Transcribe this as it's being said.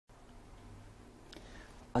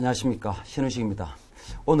안녕하십니까, 신우식입니다.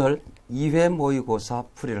 오늘 2회 모의고사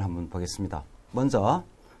풀이를 한번 보겠습니다. 먼저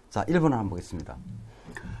 1번을 한번 보겠습니다.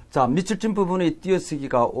 밑줄진 부분의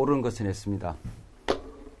띄어쓰기가 옳은 것은 했습니다.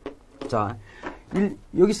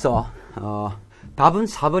 여기서 답은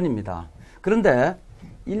 4번입니다. 그런데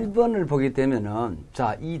 1번을 보게 되면은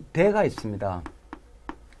이 대가 있습니다.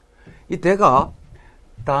 이 대가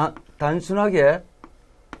단순하게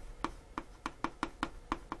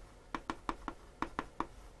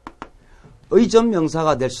의존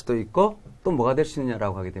명사가 될 수도 있고 또 뭐가 될 수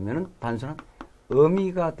있느냐라고 하게 되면 단순한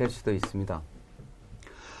의미가 될 수도 있습니다.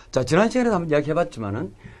 지난 시간에도 한번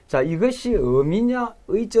이야기해봤지만은 이것이 의미냐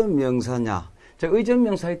의존 명사냐. 의존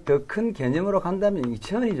명사의 더 큰 개념으로 간다면 이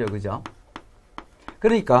체언이죠, 그죠?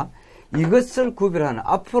 그러니까 이것을 구별하는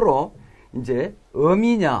앞으로 이제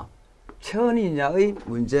의미냐 체언이냐의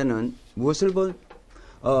문제는 무엇을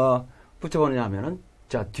붙여보느냐 하면은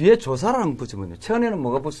뒤에 조사를 한번 붙여보네요. 체언에는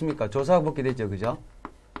뭐가 붙습니까? 조사가 붙게 되죠, 그죠?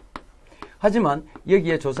 하지만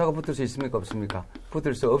여기에 조사가 붙을 수 있습니까? 없습니까?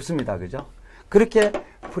 붙을 수 없습니다, 그죠? 그렇게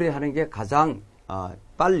풀이하는 게 가장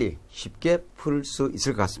빨리 쉽게 풀 수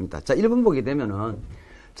있을 것 같습니다. 1번 보게 되면은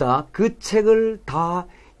그 책을 다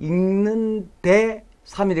읽는데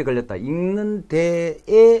 3일이 걸렸다.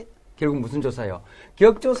 읽는데에 결국 무슨 조사예요?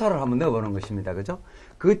 격조사를 한번 넣어보는 것입니다, 그죠?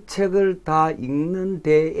 그 책을 다 읽는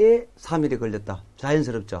데에 3일이 걸렸다.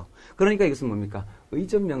 자연스럽죠. 그러니까 이것은 뭡니까?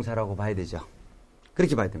 의존 명사라고 봐야 되죠.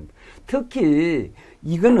 그렇게 봐야 됩니다. 특히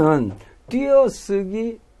이거는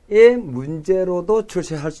띄어쓰기의 문제로도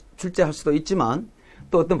출제할 수도 있지만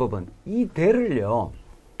또 어떤 부분 이 대를요.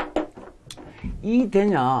 이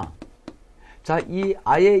대냐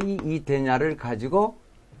아예 이 대냐를 가지고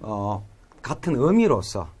같은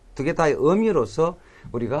의미로서 두 개 다의 의미로서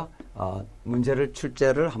우리가 문제를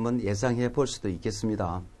출제를 한번 예상해 볼 수도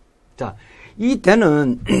있겠습니다. 이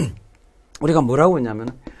대는 우리가 뭐라고 했냐면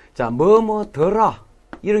뭐뭐더라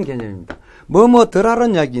이런 개념입니다.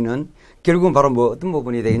 뭐뭐더라는 이야기는 결국은 바로 어떤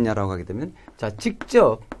부분이 되겠냐라고 하게 되면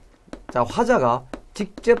직접 화자가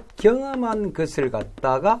직접 경험한 것을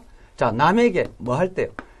갖다가 남에게 뭐 할 때요?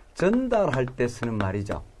 전달할 때 쓰는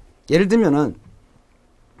말이죠. 예를 들면은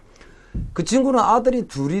그 친구는 아들이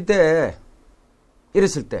둘이대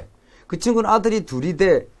이랬을 때 그 친구는 아들이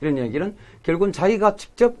둘이대 이런 얘기는 결국은 자기가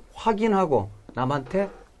직접 확인하고 남한테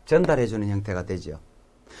전달해주는 형태가 되죠.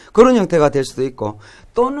 그런 형태가 될 수도 있고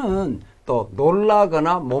또는 또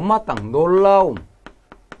놀라거나 놀라움,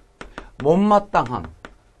 못마땅함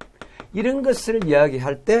이런 것을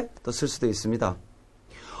이야기할 때 또 쓸 수도 있습니다.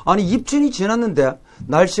 아니 입춘이 지났는데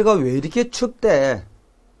날씨가 왜 이렇게 춥대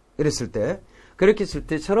이랬을 때 그렇게 쓸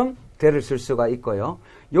때처럼 대를 쓸 수가 있고요.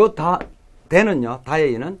 대는요,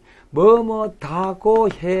 다에는 뭐뭐다고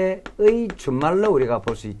해의 준말로 우리가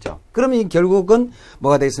볼 수 있죠. 그러면 결국은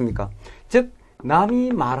뭐가 되겠습니까? 즉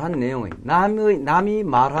남이 말한 내용을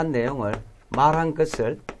말한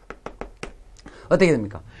것을 어떻게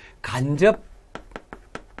됩니까? 간접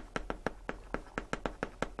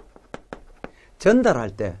전달할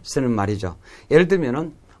때 쓰는 말이죠. 예를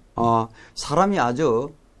들면은 사람이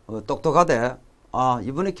아주 똑똑하대.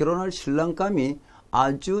 이번에 결혼할 신랑감이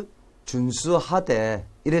아주 준수하대.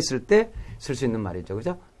 이랬을 때 쓸 수 있는 말이죠.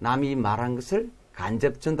 그죠? 남이 말한 것을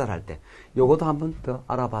간접 전달할 때. 요것도 한번 더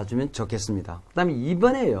알아봐 주면 좋겠습니다. 그 다음에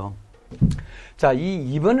 2번에요.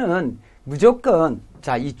 이 2번은 무조건,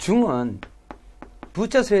 이 중은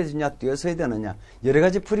붙여 써야 되느냐, 띄어 써야 되느냐, 여러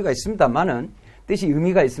가지 풀이가 있습니다만은, 뜻이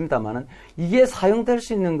의미가 있습니다만은, 이게 사용될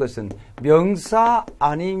수 있는 것은 명사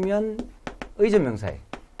아니면 의존 명사예요.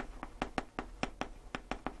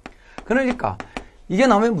 그러니까, 이게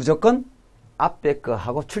나오면 무조건 앞에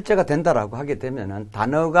거하고 출제가 된다라고 하게 되면은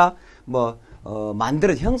단어가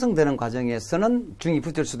형성되는 과정에서는 중이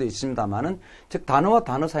붙을 수도 있습니다만은 즉 단어와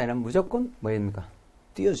단어 사이는 무조건 뭐입니까?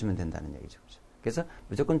 띄워주면 된다는 얘기죠. 그래서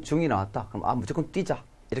무조건 중이 나왔다. 그럼 무조건 띄자.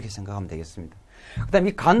 이렇게 생각하면 되겠습니다. 그 다음에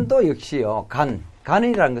이 간도 역시요.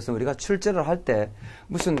 간이라는 것은 우리가 출제를 할 때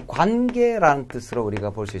무슨 관계라는 뜻으로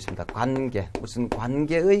우리가 볼 수 있습니다. 관계. 무슨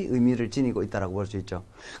관계의 의미를 지니고 있다라고 볼 수 있죠.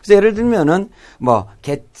 그래서 예를 들면은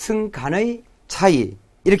계층 간의 차이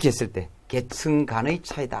이렇게 했을 때 계층 간의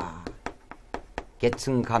차이다.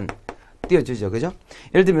 계층 간 띄워주죠. 그죠?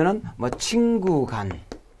 예를 들면은 친구 간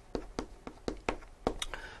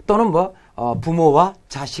또는 부모와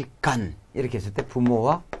자식 간 이렇게 했을 때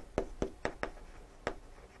부모와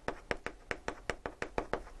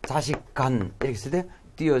자식 간 이렇게 했을 때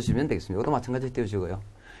띄워주면 되겠습니다. 이것도 마찬가지로 띄워주고요.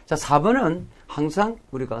 4번은 항상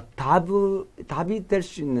우리가 답이 될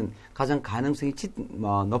수 있는 가장 가능성이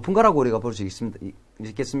높은 거라고 우리가 볼 수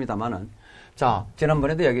있겠습니다만은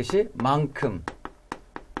지난번에도 여기시 만큼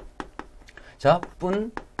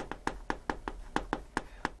뿐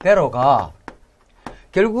대로가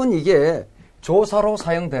결국은 이게 조사로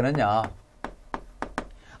사용되느냐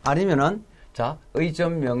아니면은 자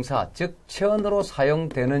의점 명사 즉 체언으로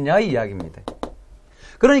사용되느냐 이야기입니다.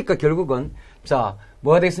 그러니까 결국은 자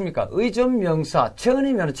뭐가 되겠습니까? 의점 명사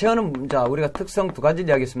체언이면 체언은 자 우리가 특성 두 가지를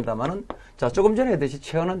이야기했습니다만은 자 조금 전에 했듯이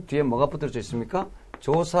체언은 뒤에 뭐가 붙을 수 있습니까?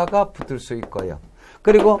 조사가 붙을 수 있고요.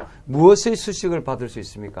 그리고 무엇의 수식을 받을 수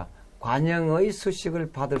있습니까? 관형의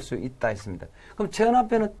수식을 받을 수 있다 했습니다. 그럼 체언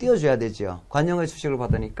앞에는 띄워줘야 되죠. 관형의 수식을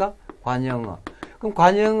받으니까 관형어. 그럼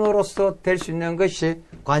관형어로서 될 수 있는 것이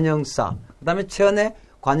관형사. 그 다음에 체언에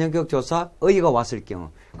관형격 조사 의가 왔을 경우.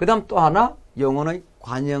 그 다음 또 하나 용언의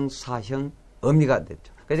관형사형 의미가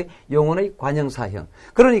됐죠. 그래서 용언의 관형사형.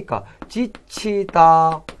 그러니까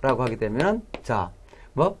지치다라고 하게 되면은 자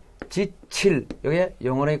뭐 지칠 이게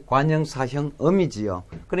용언의 관형사형 의미지요.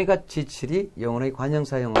 그러니까 지칠이 용언의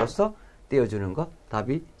관형사형으로서 띄워주는 것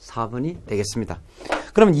답이 4번이 되겠습니다.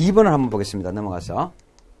 그러면 2번을 한번 보겠습니다. 넘어가서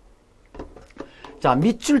자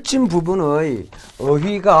밑줄친 부분의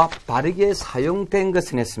어휘가 바르게 사용된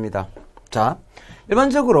것은 했습니다. 자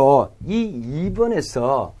일반적으로 이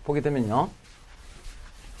 2번에서 보게 되면요.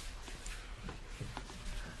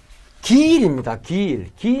 기일입니다. 기일.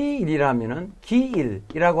 기일이라면은,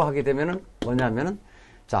 기일이라고 하게 되면은 뭐냐면은,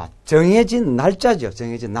 자, 정해진 날짜죠.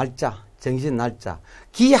 정해진 날짜. 정해진 날짜.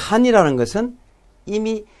 기한이라는 것은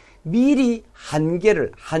이미 미리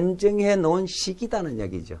한계를 한정해 놓은 시기다는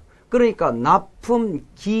이야기죠. 그러니까 납품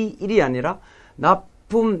기일이 아니라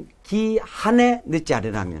납품 기한에 늦지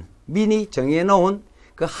않으라면 미리 정해 놓은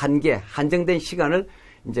그 한계, 한정된 시간을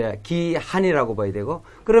이제 기한이라고 봐야 되고,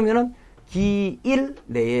 그러면은 기일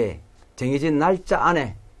내에 정해진 날짜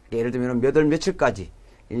안에 예를 들면 몇 월 며칠까지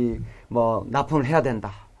납품을 해야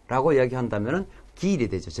된다라고 이야기한다면은 기일이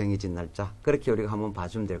되죠. 정해진 날짜. 그렇게 우리가 한번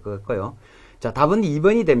봐주면 될 것 같고요. 자, 답은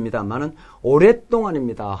 2번이 됩니다만은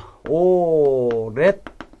오랫동안입니다.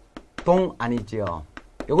 오랫동안이지요.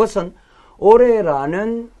 이것은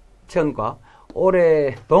올해라는 천과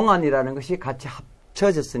오랫동안이라는 것이 같이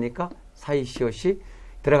합쳐졌으니까 사이시옷이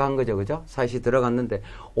들어간 거죠. 그죠? 사이시 들어갔는데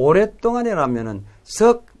오랫동안이라면은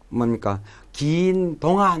뭡니까? 긴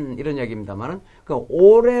동안 이런 얘기입니다만은 그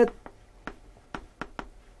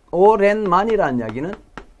오랜만이라는 이야기는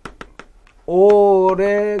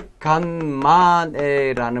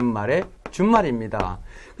오래간만에라는 말의 준말입니다.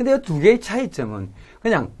 근데 이 두 개의 차이점은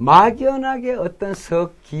그냥 막연하게 어떤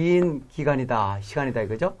긴 기간이다, 시간이다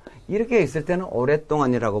이거죠? 이렇게 있을 때는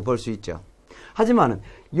오랫동안이라고 볼 수 있죠. 하지만은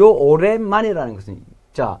요 오랜만이라는 것은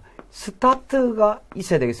자 스타트가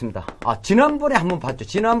있어야 되겠습니다. 지난번에 한번 봤죠.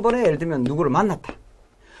 지난번에 예를 들면 누구를 만났다.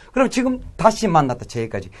 그럼 지금 다시 만났다.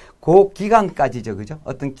 저기까지. 그 기간까지죠. 그죠?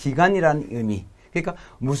 어떤 기간이라는 의미. 그러니까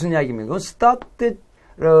무슨 이야기입니까? 이건 스타트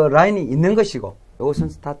라인이 있는 것이고 이것은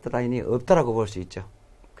스타트 라인이 없다라고 볼 수 있죠.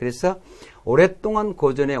 그래서 오랫동안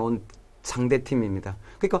고전해 온 상대팀입니다.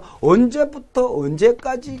 그러니까 언제부터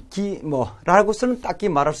언제까지 라고서는 딱히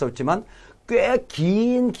말할 수 없지만 꽤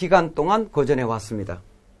긴 기간 동안 고전해 왔습니다.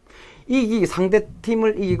 이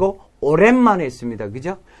상대팀을 이기고 오랜만에 했습니다.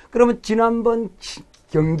 그죠? 그러면 지난번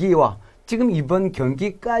경기와 지금 이번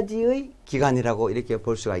경기까지의 기간이라고 이렇게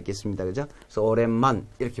볼 수가 있겠습니다. 그죠? 그래서 오랜만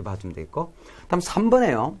이렇게 봐주면 되겠고. 다음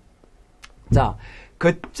 3번에요. 자,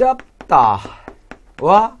 걷잡다와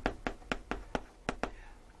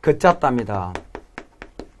걷잡다입니다.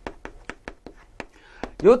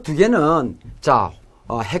 요 두 개는 자,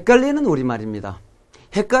 헷갈리는 우리말입니다.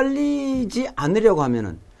 헷갈리지 않으려고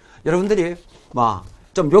하면은 여러분들이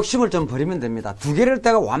좀 욕심을 좀 버리면 됩니다. 두 개를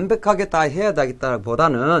내가 완벽하게 다 해야 되겠다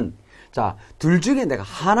보다는 자, 둘 중에 내가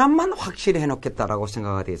하나만 확실히 해놓겠다라고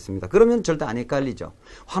생각이 되겠습니다. 그러면 절대 안 헷갈리죠.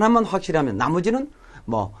 하나만 확실히 하면 나머지는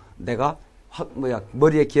내가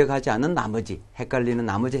머리에 기억하지 않는 나머지 헷갈리는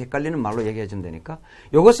말로 얘기해 주면 되니까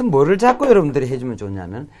이것은 뭐를 잡고 여러분들이 해주면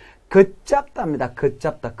좋냐면 걷잡다입니다.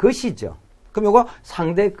 걷잡다. 것이죠. 그럼 이거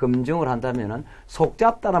상대 검증을 한다면은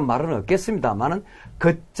속잡다는 말은 없겠습니다만은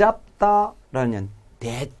걷잡다라는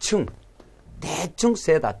대충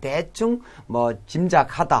세다, 대충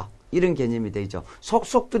짐작하다 이런 개념이 되죠.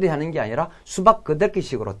 속속들이 하는 게 아니라 수박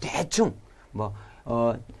거들기식으로 대충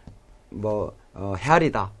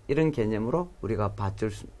헤아리다 이런 개념으로 우리가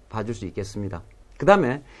봐줄 수 있겠습니다. 그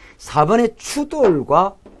다음에 4번에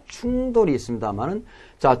추돌과 충돌이 있습니다만은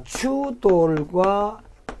자 추돌과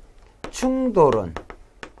충돌은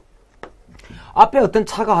앞에 어떤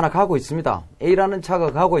차가 하나 가고 있습니다. A라는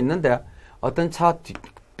차가 가고 있는데 어떤 차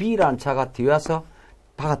B라는 차가 뒤에 와서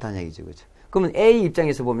박았다는 얘기죠. 그죠? 그러면 A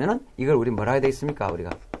입장에서 보면은 이걸 우리 뭐라 해야 되겠습니까? 우리가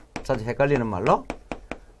자주 헷갈리는 말로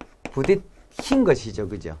부딪힌 것이죠.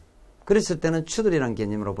 그죠? 그랬을 때는 추돌이라는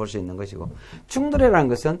개념으로 볼 수 있는 것이고 충돌이라는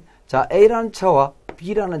것은 자 A라는 차와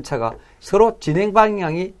B라는 차가 서로 진행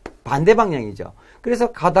방향이 반대 방향이죠.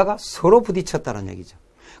 그래서 가다가 서로 부딪혔다는 얘기죠.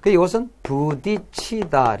 그래서 이것은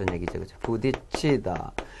부딪히다 이런 얘기죠. 그죠?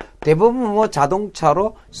 부딪히다. 대부분 뭐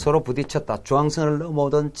자동차로 서로 부딪혔다. 중앙선을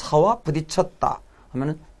넘어오던 차와 부딪혔다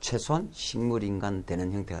하면은 최소한 식물인간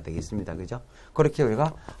되는 형태가 되겠습니다. 그죠? 그렇게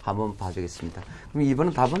우리가 한번 봐주겠습니다. 그럼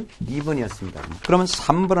 2번은 답은 2번이었습니다. 그러면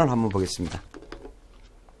 3번을 한번 보겠습니다.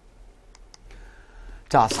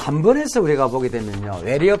 자, 3번에서 우리가 보게 되면요.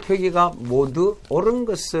 외래어 표기가 모두 옳은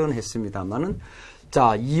것은 했습니다만은,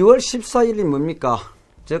 자, 2월 14일이 뭡니까?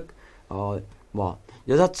 즉,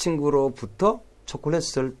 여자친구로부터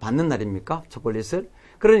초콜릿을 받는 날입니까? 초콜릿을.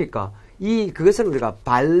 그러니까, 그것을 우리가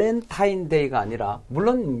발렌타인데이가 아니라,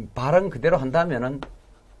 물론 발음 그대로 한다면은,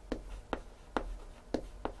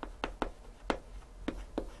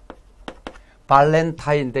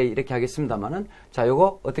 발렌타인데이 이렇게 하겠습니다만은, 자,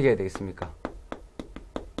 요거 어떻게 해야 되겠습니까?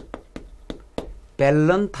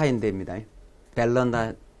 밸런타인데이입니다.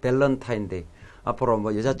 밸런타인데이. 앞으로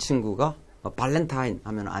뭐 여자친구가 발렌타인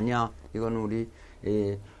하면 아니야. 이거는 우리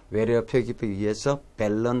외래어 표기법에 의해서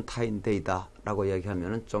밸런타인데이다 라고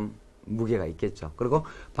이야기하면 좀 무게가 있겠죠. 그리고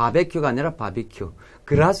바베큐가 아니라 바비큐,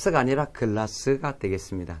 글라스가 아니라 글라스가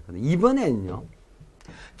되겠습니다. 이번에는요.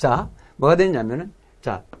 자, 뭐가 되냐면은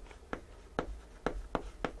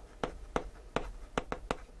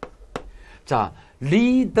자,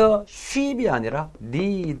 리더십이 아니라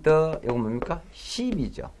리더, 이거 뭡니까?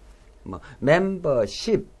 십이죠. 뭐,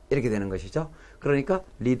 멤버십, 이렇게 되는 것이죠. 그러니까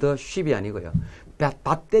리더십이 아니고요.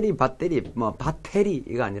 배터리, 뭐, 바테리,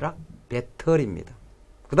 이거 아니라 배터리입니다.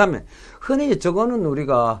 그 다음에, 흔히 저거는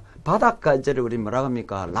우리가 바닷가재를 우리 뭐라고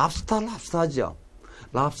합니까? 랍스타죠.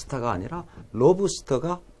 랍스타가 아니라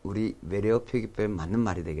로브스터가 우리 외래어 표기법에 맞는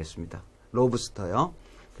말이 되겠습니다. 로브스터요.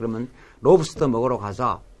 그러면 로브스터 먹으러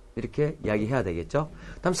가자. 이렇게 이야기해야 되겠죠.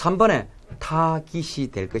 다음 3번에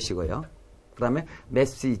타깃이 될 것이고요. 그 다음에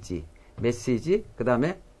메시지, 그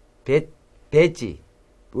다음에 배지.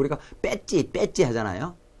 우리가 배지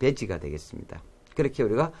하잖아요. 배지가 되겠습니다. 그렇게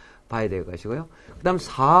우리가 봐야 될 것이고요. 그 다음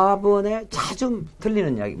 4번에 자주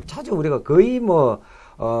틀리는 이야기. 자주 우리가 거의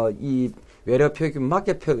이 외래어 표기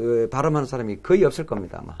맞게 발음하는 사람이 거의 없을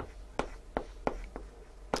겁니다. 아마.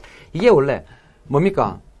 이게 원래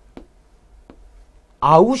뭡니까?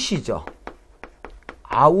 아웃이죠.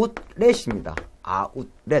 아웃렛입니다.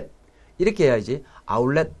 아웃렛. 이렇게 해야지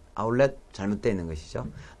아웃렛 잘못되어 있는 것이죠.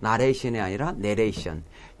 나레이션이 아니라 내레이션.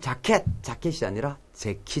 자켓이 아니라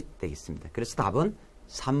재킷 되겠습니다. 그래서 답은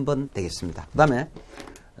 3번 되겠습니다. 그 다음에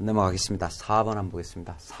넘어가겠습니다. 4번 한번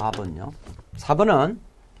보겠습니다. 4번요. 4번은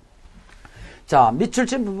자,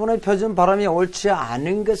 밑줄친 부분의 표준 발음이 옳지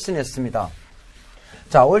않은 것은 했습니다.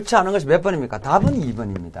 자, 옳지 않은 것이 몇 번입니까? 답은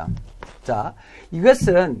 2번입니다. 자,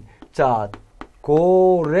 이것은, 자,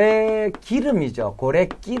 고래기름이죠.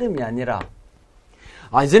 고래기름이 아니라,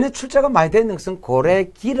 이전에 출제가 많이 되는 것은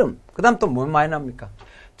고래기름. 그 다음 또 뭐 많이 납니까?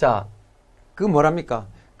 자, 그 뭐랍니까?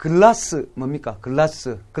 글라스, 뭡니까?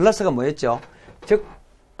 글라스가 뭐였죠? 즉,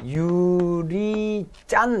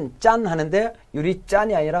 유리잔 하는데,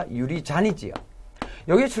 유리잔이 아니라 유리잔이지요.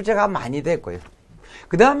 여기 출제가 많이 됐고요.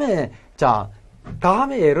 그 다음에, 자,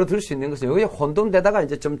 다음에 예로 들 수 있는 것은 여기 혼돈되다가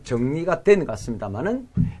이제 좀 정리가 된 것 같습니다만은,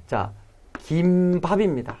 자,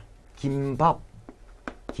 김밥입니다. 김밥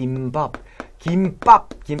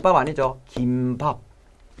아니죠. 김밥.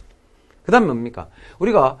 그 다음에 뭡니까?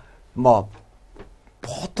 우리가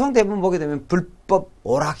보통 대부분 보게 되면 불법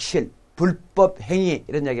오락실, 불법 행위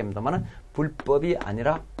이런 이야기 합니다만은 불법이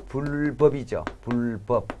아니라 불법이죠.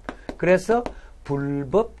 불법. 그래서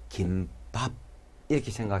불법 김밥 이렇게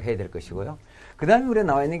생각해야 될 것이고요. 그 다음에 우리가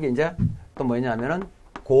나와 있는 게 이제 또 뭐냐면은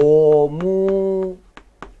고무줄이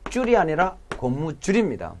아니라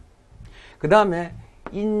고무줄입니다. 그 다음에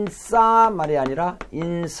인싸말이 아니라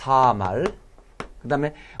인사말. 그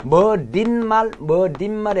다음에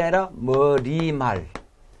머릿말이 아니라 머리말.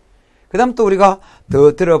 그 다음 또 우리가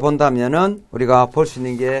더 들어본다면은 우리가 볼 수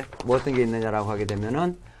있는 게 뭐 어떤 게 있느냐라고 하게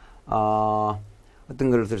되면은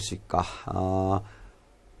어떤 걸 들 수 있을까?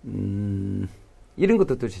 이런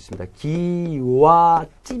것도 들 수 있습니다.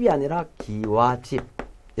 기와집이 아니라 기와집.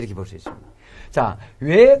 이렇게 볼 수 있습니다. 자,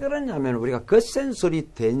 왜 그러냐면 우리가 겉센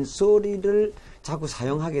소리, 된소리를 자꾸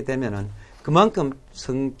사용하게 되면은 그만큼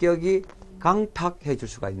성격이 강팍해 줄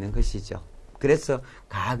수가 있는 것이죠. 그래서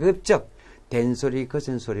가급적 된소리,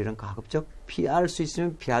 겉센 소리는 가급적 피할 수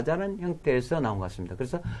있으면 피하자는 형태에서 나온 것 같습니다.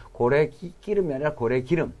 그래서 고래기름이 아니라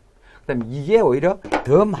고래기름. 그 다음에 이게 오히려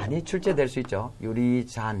더 많이 출제될 수 있죠.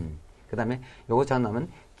 유리잔. 그 다음에 요거 잘 나오면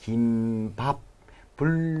김밥,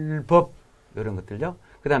 불법 이런 것들요.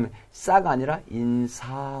 그 다음에 싸가 아니라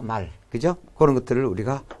인사말. 그죠? 그런 것들을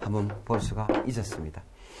우리가 한번 볼 수가 있었습니다.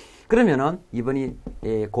 그러면은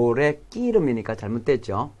 2번이 고래 끼 이름이니까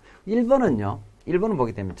잘못됐죠. 1번은요. 1번은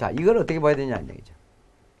보게 되면 자, 이걸 어떻게 봐야 되냐는 얘기죠.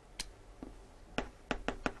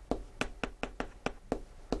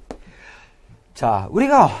 자,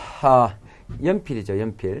 우리가 연필이죠.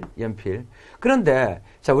 연필. 그런데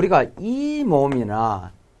자, 우리가 이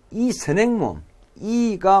모음이나 이 선행모음,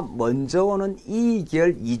 이가 먼저 오는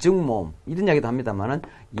이결 이중모음 이런 이야기도 합니다만은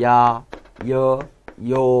야, 여,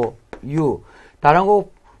 요, 유 다른 거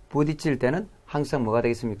부딪힐 때는 항상 뭐가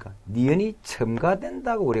되겠습니까? 니은이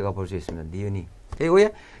첨가된다고 우리가 볼 수 있습니다. 니은이.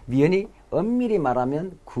 그리고에 니은이 엄밀히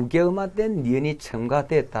말하면 구개음화된 니은이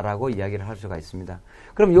첨가됐다라고 이야기를 할 수가 있습니다.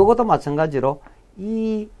 그럼 요것도 마찬가지로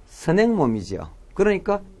이 선행모음이죠.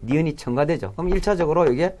 그러니까 니은이 첨가되죠. 그럼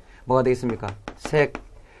 1차적으로 이게 뭐가 되겠습니까? 색,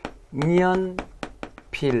 년,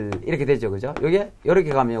 필 이렇게 되죠. 그죠? 요게 이렇게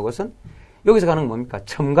가면 이것은 여기서 가는 건 뭡니까?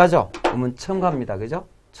 첨가죠. 그러면 첨가입니다. 그죠?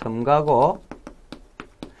 첨가고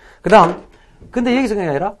그다음 근데 여기서 그게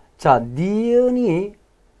아니라 자, 니은이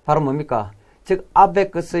바로 뭡니까? 즉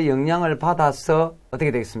앞에 것의 영향을 받아서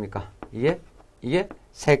어떻게 되겠습니까? 이게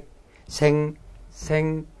색, 생,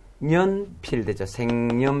 년필 되죠.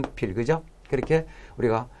 생년필. 그죠? 그렇게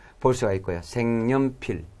우리가 볼 수가 있고요.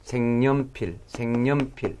 생년필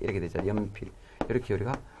이렇게 되죠. 연필. 이렇게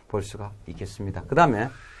우리가 볼 수가 있겠습니다. 그 다음에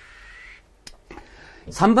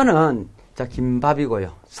 3번은 자,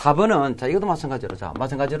 김밥이고요. 4번은 자, 이것도 마찬가지로 자,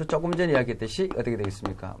 마찬가지로 조금 전에 이야기했듯이 어떻게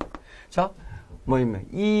되겠습니까? 자, 뭐냐면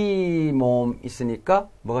이 모음 있으니까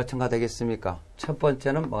뭐가 첨가되겠습니까? 첫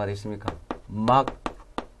번째는 뭐가 되겠습니까?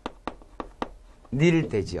 닐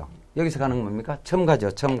되지요. 여기서 가는 건 뭡니까?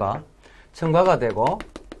 첨가죠. 첨가가 되고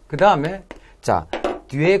그 다음에 자,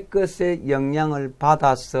 뒤에 것의 영향을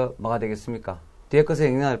받아서 뭐가 되겠습니까? 뒤에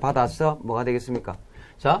것의 영향을 받아서 뭐가 되겠습니까?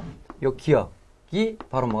 자, 요 기억이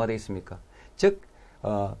바로 뭐가 되겠습니까? 즉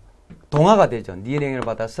동화가 되죠. 니은 영향을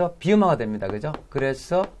받아서 비음화가 됩니다. 그죠?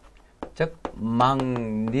 그래서 즉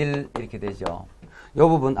망닐 이렇게 되죠. 요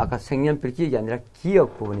부분 아까 색연필 기억이 아니라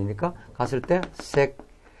기억 부분이니까 갔을 때 색,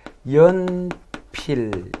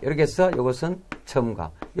 연필 이렇게 해서 이것은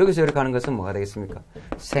첨가. 여기서 이렇게 하는 것은 뭐가 되겠습니까?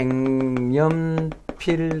 생연필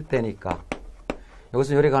되니까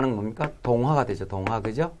이것은 이렇게 가는 건 뭡니까? 동화가 되죠. 동화.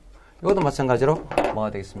 그죠? 이것도 마찬가지로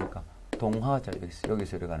뭐가 되겠습니까? 동화죠.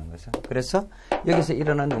 여기서 이렇게 가는 것은. 그래서 여기서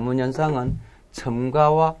일어난 음운 현상은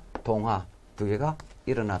첨가와 동화 두 개가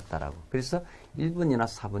일어났다라고. 그래서 1번이나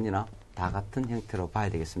 4번이나 다 같은 형태로 봐야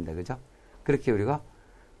되겠습니다. 그죠? 그렇게 우리가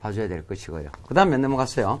봐줘야 될 것이고요. 그 다음에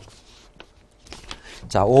넘어갔어요.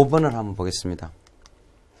 자, 5번을 한번 보겠습니다.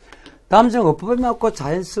 다음 중 어법에 맞고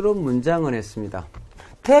자연스러운 문장을 했습니다.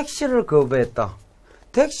 택시를 거부했다.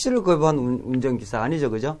 택시를 거부한 운전기사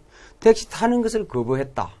아니죠. 그죠? 택시 타는 것을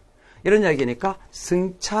거부했다. 이런 이야기니까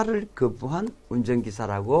승차를 거부한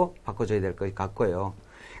운전기사라고 바꿔줘야 될 것 같고요.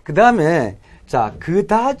 그 다음에 자,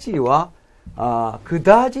 그다지와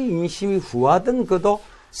그다지 인심이 후하던 그도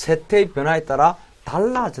세태의 변화에 따라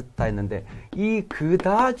달라졌다 했는데 이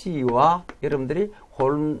그다지와 여러분들이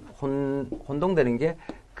혼동되는 게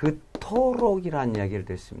그토록이라는 이야기를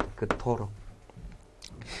듣습니다. 그토록.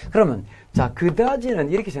 그러면 자, 그다지는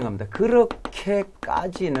이렇게 생각합니다.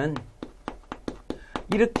 그렇게까지는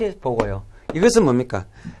이렇게 보고요. 이것은 뭡니까?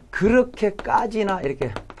 그렇게까지나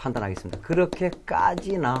이렇게 판단하겠습니다.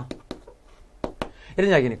 그렇게까지나 이런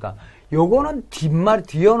이야기니까 요거는 뒷말,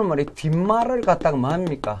 뒤에 오는 말이 뒷말을 갖다가 뭐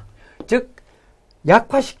합니까? 즉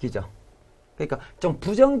약화시키죠. 그러니까 좀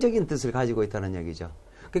부정적인 뜻을 가지고 있다는 얘기죠.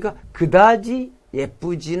 그러니까 그다지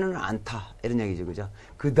예쁘지는 않다 이런 얘기죠. 그죠?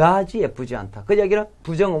 그다지 예쁘지 않다. 그 얘기는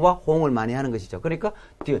부정어와 호응을 많이 하는 것이죠. 그러니까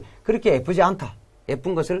그렇게 예쁘지 않다.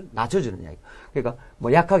 예쁜 것을 낮춰주는 이야기. 그러니까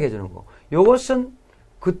뭐 약하게 해주는 거고. 요것은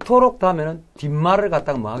그토록 다음에는 뒷말을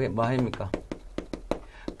갖다가 뭐 합니까?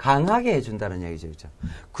 강하게 해준다는 얘기죠. 그죠?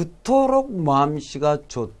 그토록 마음씨가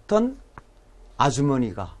좋던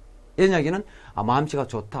아주머니가 이런 이야기는 마음씨가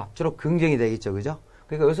좋다. 주로 긍정이 되겠죠. 그죠?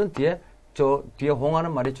 그러니까 이것은 뒤에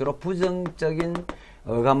홍하는 말이 주로 부정적인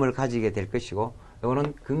어감을 가지게 될 것이고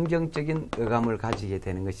이거는 긍정적인 어감을 가지게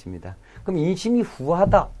되는 것입니다. 그럼 인심이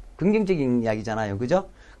후하다. 긍정적인 이야기잖아요. 그죠?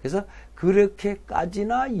 그래서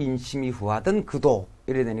그렇게까지나 인심이 후하던 그도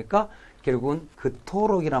이래 되니까 결국은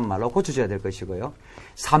그토록이란 말로 고쳐줘야 될 것이고요.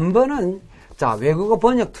 3번은 자, 외국어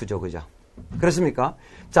번역 투죠. 그죠? 그렇습니까?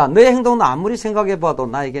 자, 너의 행동은 아무리 생각해봐도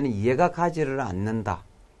나에게는 이해가 가지를 않는다.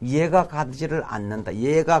 이해가 가지를 않는다.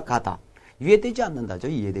 이해가 가다. 이해되지 않는다죠.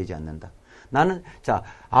 이해되지 않는다. 나는 자,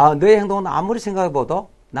 너의 행동은 아무리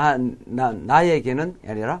생각해봐도 나에게는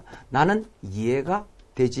아니라 나는 이해가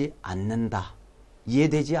되지 않는다.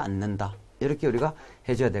 이해되지 않는다. 이렇게 우리가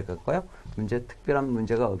해줘야 될 것 같고요. 문제 특별한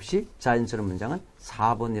문제가 없이 자연스러운 문장은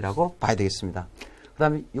 4번이라고 봐야 되겠습니다. 그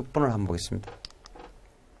다음에 6번을 한번 보겠습니다.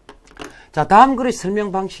 자, 다음 글의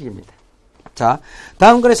설명 방식입니다. 자,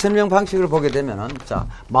 다음 글의 설명 방식을 보게 되면은, 자,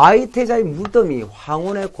 마이태자의 무덤이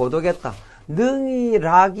황혼에 고독했다. 능히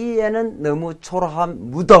라기에는 너무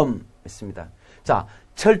초라한 무덤. 있습니다. 자,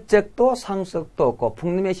 철책도 상석도 없고,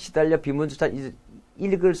 풍림에 시달려 비문조차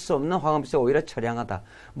읽을 수 없는 황금빛이 오히려 처량하다.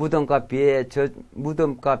 무덤과 비에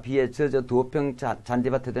젖어 두어평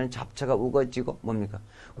잔디밭에 되는 잡초가 우거지고, 뭡니까?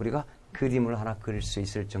 우리가 그림을 하나 그릴 수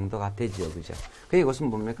있을 정도가 되죠. 그죠? 그 이것은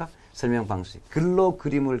뭡니까? 설명 방식. 글로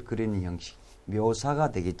그림을 그리는 형식.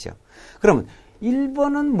 묘사가 되겠죠. 그러면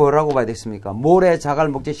 1번은 뭐라고 봐야 되겠습니까? 모래, 자갈,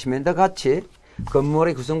 목재, 시멘트 같이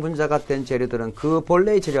건물의 구성분자가 된 재료들은 그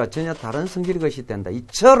본래의 재료와 전혀 다른 성질의 것이 된다.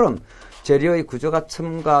 이처럼 재료의 구조가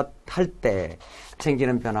첨가할 때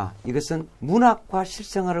생기는 변화. 이것은 문학과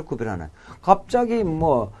실생활을 구별하는. 갑자기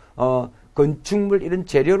건축물 이런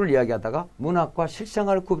재료를 이야기하다가 문학과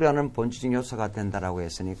실생활을 구별하는 본질적 요소가 된다라고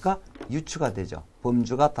했으니까 유추가 되죠.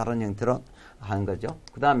 범주가 다른 형태로 하는 거죠.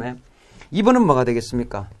 그 다음에 2번은 뭐가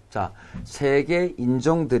되겠습니까? 자, 세계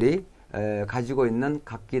인종들이 가지고 있는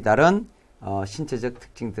각기 다른 신체적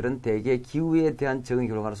특징들은 대개 기후에 대한 적응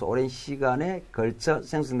결과로서 오랜 시간에 걸쳐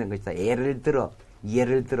생성된 것이다. 예를 들어.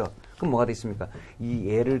 그럼 뭐가 되겠습니까? 이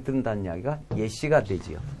예를 든다는 이야기가 예시가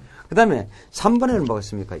되지요. 그 다음에 3번에는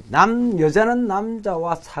뭐겠습니까? 여자는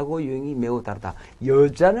남자와 사고 유형이 매우 다르다.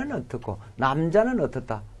 여자는 어떻고 남자는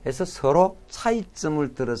어떻다 해서 서로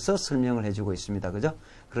차이점을 들어서 설명을 해주고 있습니다. 그죠?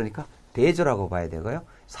 그러니까 대조라고 봐야 되고요.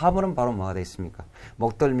 4번은 바로 뭐가 되겠습니까?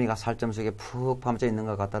 목덜미가 살점 속에 푹 파묻혀 있는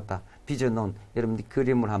것 같았다. 빚어놓은 여러분들이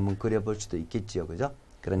그림을 한번 그려볼 수도 있겠지요. 그죠?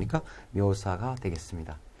 그러니까 묘사가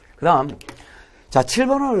되겠습니다. 그 다음 자,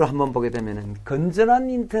 7번을 한번 보게 되면은 건전한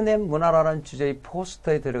인터넷 문화라는 주제의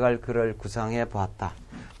포스터에 들어갈 글을 구상해 보았다.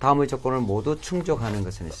 다음의 조건을 모두 충족하는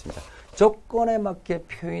것은 있습니다. 조건에 맞게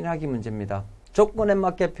표현하기 문제입니다. 조건에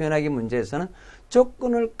맞게 표현하기 문제에서는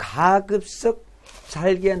조건을 가급적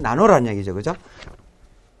잘게 나누라는 얘기죠. 그죠?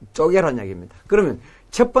 쪼개라는 얘기입니다. 그러면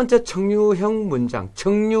첫 번째 청유형 문장,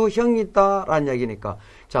 청유형이 있다라는 얘기니까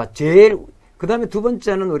자, 그 다음에 두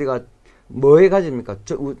번째는 우리가 뭐에 가집니까?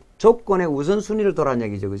 조건의 우선순위를 도라는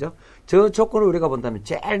얘기죠. 그죠? 저 조건을 우리가 본다면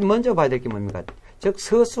제일 먼저 봐야 될 게 뭡니까? 즉,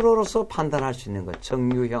 스스로로서 판단할 수 있는 것.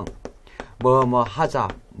 정유형. 하자.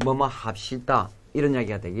 합시다. 이런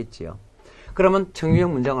이야기가 되겠지요. 그러면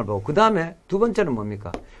정유형 문장을 보고, 그 다음에 두 번째는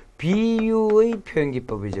뭡니까? 비유의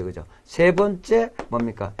표현기법이죠. 그죠? 세 번째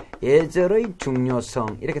뭡니까? 예절의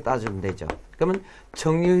중요성. 이렇게 따지면 되죠. 그러면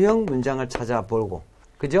정유형 문장을 찾아보고,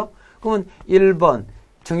 그죠? 그러면 1번.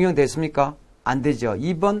 정유형 됐습니까? 안 되죠.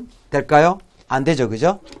 2번 될까요? 안 되죠.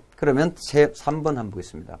 그죠? 그러면 3번 한번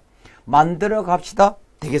보겠습니다. 만들어 갑시다.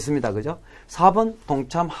 되겠습니다. 그죠? 4번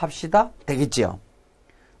동참합시다. 되겠지요.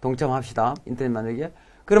 동참합시다. 인터넷 만들기에.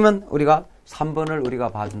 그러면 우리가 3번을 우리가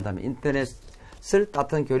봐준다면 인터넷을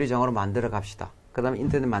따뜻한 교류장으로 만들어 갑시다. 그 다음에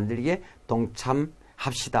인터넷 만들기에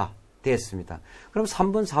동참합시다. 되겠습니다. 그럼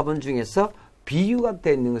 3번, 4번 중에서 비유가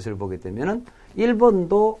되어 있는 것을 보게 되면은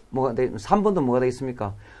 1번도 3번도 뭐가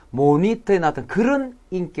되겠습니까? 모니터에 나타난 그런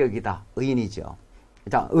인격이다. 의인이죠.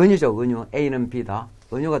 자, 은유죠. 은유. A는 B다.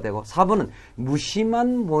 은유가 되고 4번은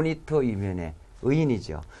무심한 모니터 이면에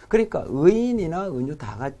의인이죠. 그러니까 의인이나 은유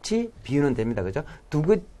다 같이 비유는 됩니다. 그죠?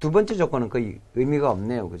 두 번째 조건은 거의 의미가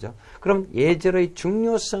없네요. 그죠? 그럼 예절의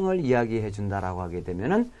중요성을 이야기해 준다라고 하게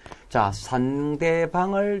되면은 자,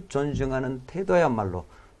 상대방을 존중하는 태도야말로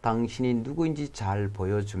당신이 누구인지 잘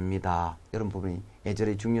보여줍니다. 이런 부분이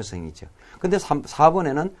예절의 중요성이죠. 근데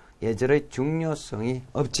 4번에는 예절의 중요성이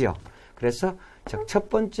없지요. 그래서 첫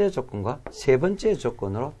번째 조건과 세 번째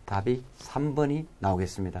조건으로 답이 3번이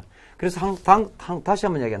나오겠습니다. 그래서 다시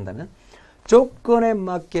한번 이야기한다면 조건에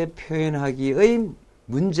맞게 표현하기의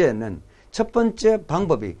문제는 첫 번째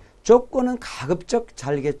방법이 조건은 가급적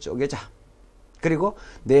잘게 쪼개자. 그리고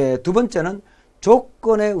두 번째는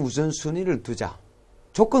조건의 우선순위를 두자.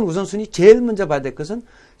 조건 우선순위 제일 먼저 봐야 될 것은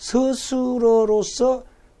스스로로서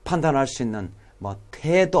판단할 수 있는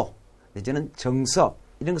태도 내지는 정서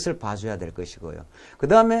이런 것을 봐줘야 될 것이고요. 그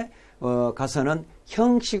다음에 가서는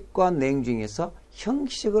형식과 내용 중에서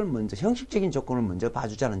형식적인 조건을 먼저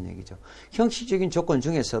봐주자는 얘기죠. 형식적인 조건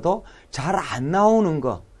중에서도 잘 안 나오는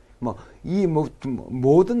거,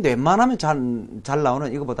 모든 웬만하면 잘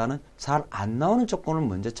나오는 이거보다는 잘 안 나오는 조건을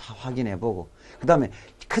먼저 확인해보고, 그 다음에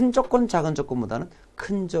큰 조건, 작은 조건보다는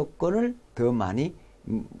큰 조건을 더 많이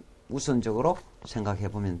우선적으로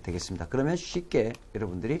생각해보면 되겠습니다. 그러면 쉽게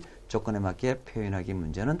여러분들이 조건에 맞게 표현하기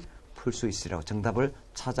문제는 풀 수 있으리라고, 정답을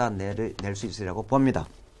찾아낼 수 있으리라고 봅니다.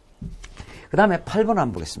 그 다음에 8번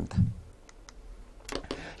한번 보겠습니다.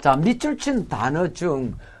 자, 밑줄 친 단어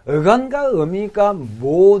중 어간과 의미가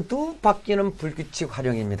모두 바뀌는 불규칙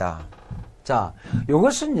활용입니다. 자,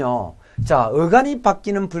 요것은요. 자, 어간이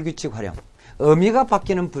바뀌는 불규칙 활용, 의미가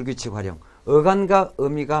바뀌는 불규칙 활용, 어간과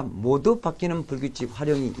의미가 모두 바뀌는 불규칙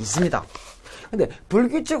활용이 있습니다. 근데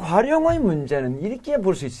불규칙 활용의 문제는 이렇게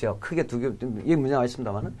볼 수 있어요. 크게 두 개, 이 문제가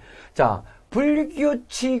있습니다만은. 자,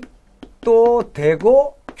 불규칙도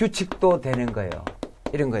되고 규칙도 되는 거예요.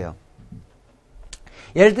 이런 거예요.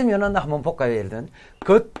 예를 들면 한번 볼까요? 예를 들면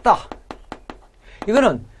걷다.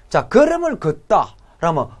 이거는 자, 걸음을 걷다.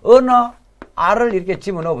 그러면 어나 알을 이렇게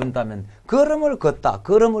집어넣어 본다면 걸음을 걷다.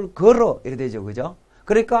 걸음을 걸어 이렇게 되죠. 그죠?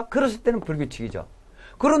 그러니까 걸었을 때는 불규칙이죠.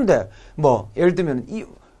 그런데 뭐 예를 들면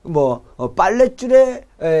빨랫줄에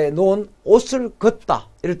놓은 옷을 걷다.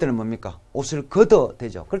 이럴 때는 뭡니까? 옷을 걷어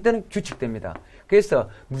되죠. 그럴 때는 규칙됩니다. 그래서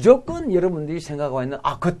무조건 여러분들이 생각하고 있는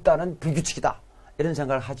걷다는 불규칙이다. 이런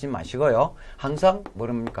생각을 하지 마시고요. 항상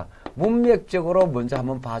뭐랍니까? 문맥적으로 먼저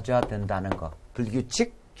한번 봐줘야 된다는 거.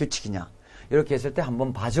 불규칙, 규칙이냐. 이렇게 했을 때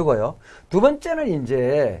한번 봐주고요. 두 번째는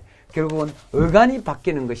이제 결국은 어간이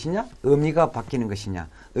바뀌는 것이냐, 의미가 바뀌는 것이냐,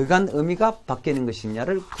 어간, 의미가 바뀌는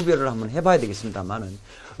것이냐를 구별을 한번 해봐야 되겠습니다만은,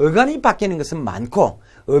 어간이 바뀌는 것은 많고,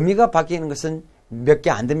 의미가 바뀌는 것은 몇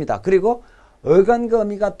개 안 됩니다. 그리고 어간과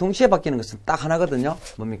의미가 동시에 바뀌는 것은 딱 하나거든요.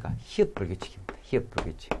 뭡니까? 히읗 불규칙입니다. 히읗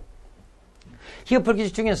불규칙. 히읗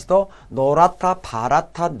불규칙 중에서도 노랗다,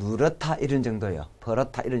 파랗다, 누렇다 이런 정도예요.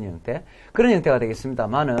 버렇다 이런 형태. 그런 형태가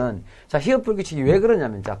되겠습니다만은, 자, 히읗 불규칙이 왜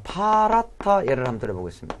그러냐면, 자, 파랗다 예를 한번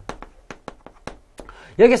들어보겠습니다.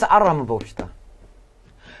 여기서 알을 한번 봅시다.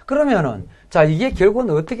 그러면은, 자, 이게 결국은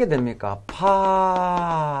어떻게 됩니까?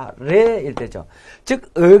 파래일 때죠.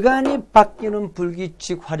 즉, 어간이 바뀌는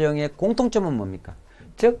불규칙 활용의 공통점은 뭡니까?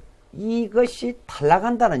 즉, 이것이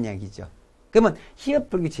탈락한다는 이야기죠. 그러면, 히읗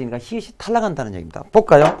불규칙이니까 히읗이 탈락한다는 얘기입니다.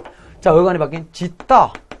 볼까요? 자, 어간이 바뀐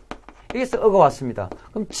짓다. 여기서 어가 왔습니다.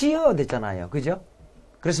 그럼 지어 됐잖아요. 그죠?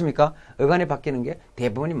 그렇습니까? 어간이 바뀌는 게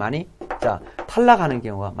대부분이 많이, 자, 탈락하는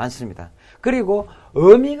경우가 많습니다. 그리고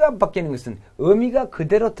의미가 바뀌는 것은 의미가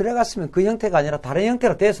그대로 들어갔으면 그 형태가 아니라 다른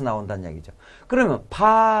형태로 돼서 나온다는 얘기죠. 그러면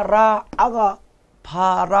파라아가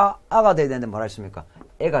돼야 되는데 뭐라 했습니까?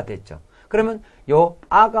 애가 됐죠. 그러면 요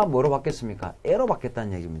아가 뭐로 바뀌었습니까? 애로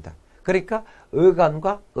바뀌었다는 얘기입니다. 그러니까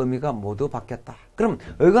어간과 의미가 모두 바뀌었다. 그럼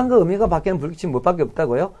어간과 의미가 바뀌는 불규칙 뭐밖에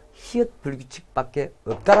없다고요? 히읗 불규칙밖에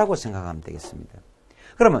없다라고 생각하면 되겠습니다.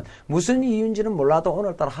 그러면 무슨 이유인지는 몰라도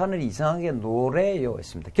오늘따라 하늘이 이상하게 노래요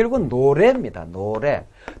했습니다. 결국은 노래입니다. 노래.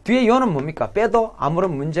 뒤에 요는 뭡니까? 빼도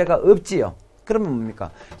아무런 문제가 없지요. 그러면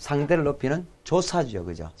뭡니까? 상대를 높이는 조사지요.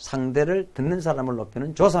 그죠? 상대를 듣는 사람을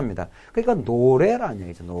높이는 조사입니다. 그러니까 노래라는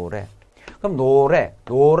얘기죠. 노래. 그럼 노래.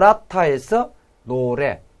 노랗다에서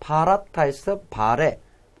노래. 파랗다에서 바래.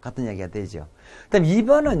 같은 얘기가 되죠. 그다음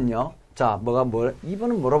 2번은요. 자,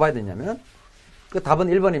 2번은 뭐로 봐야 되냐면 그 답은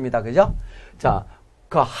 1번입니다. 그죠? 자,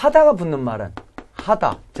 그 하다가 붙는 말은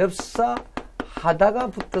하다, 접사, 하다가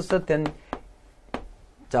붙어서 된,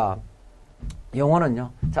 자,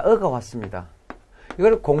 용어는요. 자, 어가 왔습니다.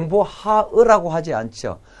 이걸 공부하으라고 하지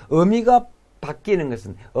않죠. 의미가 바뀌는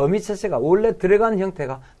것은 의미 자체가 원래 들어간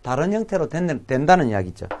형태가 다른 형태로 된다는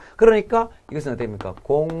이야기죠. 그러니까 이것은 어떻게 됩니까?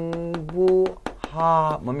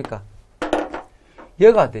 뭡니까?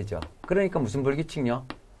 여가 되죠. 그러니까 무슨 불규칙이요?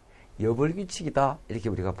 여불규칙이다. 이렇게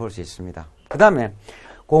우리가 볼 수 있습니다. 그 다음에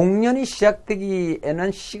공연이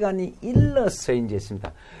시작되기에는 시간이 일러서인지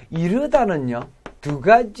했습니다. 이르다는요. 두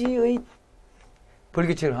가지의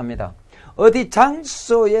불규칙을 합니다. 어디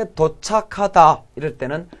장소에 도착하다 이럴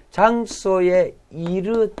때는 장소에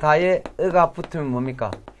이르다에 어가 붙으면 뭡니까?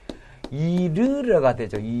 이르러가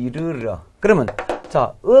되죠. 이르러. 그러면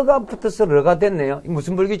자, 어가 붙어서 러가 됐네요.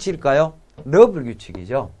 무슨 불규칙일까요? 러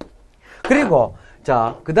불규칙이죠. 그리고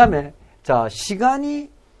자, 그 다음에 자, 시간이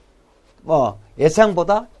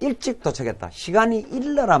예상보다 일찍 도착했다. 시간이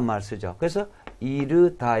일러란 말 쓰죠. 그래서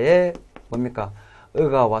이르다에 뭡니까?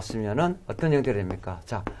 어가 왔으면은 어떤 형태로 됩니까?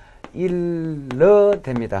 자, 일러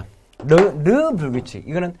됩니다. 르 불규칙.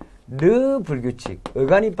 이거는 르 불규칙.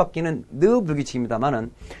 어간이 바뀌는 르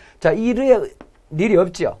불규칙입니다만은 자, 이르에 일이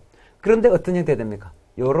없지요. 그런데 어떤 형태 됩니까?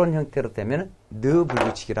 요런 형태로 되면은 르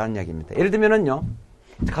불규칙이라는 이야기입니다. 예를 들면은요.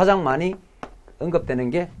 가장 많이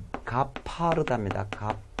언급되는 게 가파르다입니다.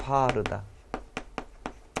 가파르다.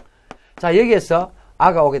 자, 여기에서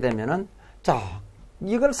아가 오게 되면은 자,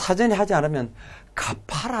 이걸 사전에 하지 않으면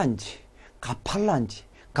가파란지, 가팔란지,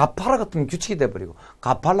 가파라 같으면 규칙이 돼버리고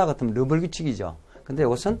가팔라 같으면 르불규칙이죠. 근데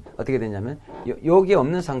이것은 어떻게 되냐면 여기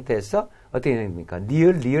없는 상태에서 어떻게 됩니까?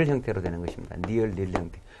 리을 형태로 되는 것입니다. 리을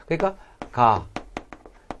형태. 그러니까 가,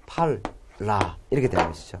 팔, 라 이렇게 되는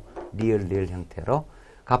것이죠. 리을 형태로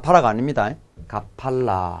가파라가 아닙니다.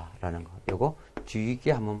 가팔라라는 거. 요거 주의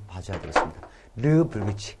깊게 한번 봐줘야 되겠습니다. 르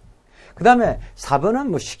불규칙. 그 다음에 4번은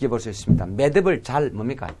뭐 쉽게 볼 수 있습니다. 매듭을 잘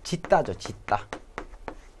뭡니까? 짓다죠. 짓다.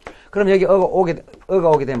 그럼 여기 어가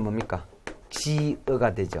오게 되면 뭡니까?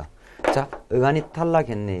 지어가 되죠. 자, 어간이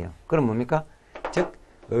탈락했네요. 그럼 뭡니까? 즉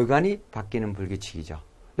어간이 바뀌는 불규칙이죠.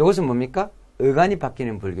 이것은 뭡니까? 어간이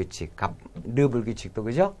바뀌는 불규칙. 르 불규칙도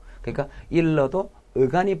그죠? 그러니까 일러도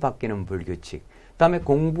어간이 바뀌는 불규칙. 그 다음에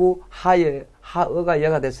공부 하어가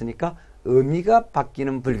여가 됐으니까 의미가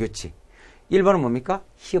바뀌는 불규칙. 1번은 뭡니까?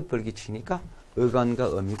 히읗 불규칙이니까 어간과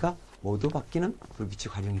의미가 모두 바뀌는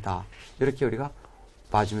불규칙 활용이다. 이렇게 우리가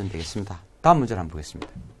봐주면 되겠습니다. 다음 문제를 한번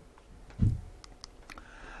보겠습니다.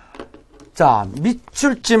 자,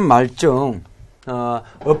 밑줄집 말증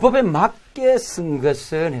어법에 맞게 쓴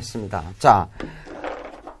것은 했습니다. 자,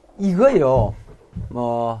 이거요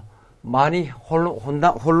많이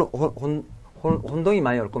혼동이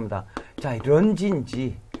많이 올 겁니다. 자,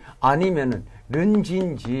 런지인지 아니면은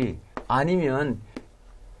런지인지 아니면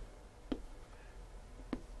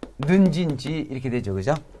른지인지 이렇게 되죠.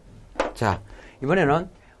 그죠? 자, 이번에는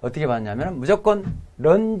어떻게 봤냐면 무조건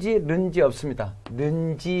런지 없습니다.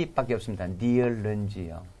 른지밖에 없습니다. 니얼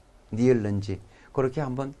런지요. 니얼 런지. 그렇게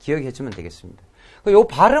한번 기억해 주면 되겠습니다. 요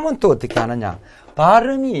발음은 또 어떻게 하느냐?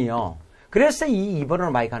 발음이요. 그래서 이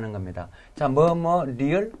 2번으로 많이 가는 겁니다. 자,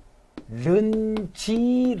 리얼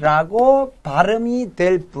른지라고 발음이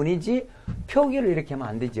될 뿐이지 표기를 이렇게 하면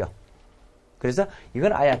안 되죠. 그래서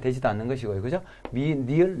이건 아예 되지도 않는 것이고요. 그죠?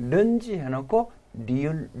 리얼 른지 해놓고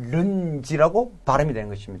리얼 른지라고 발음이 되는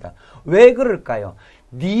것입니다. 왜 그럴까요?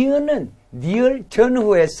 니은은 니을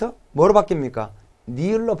전후에서 뭐로 바뀝니까?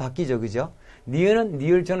 니을로 바뀌죠. 그죠? 니은은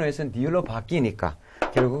니을 전후에서 니을로 바뀌니까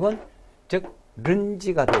결국은 즉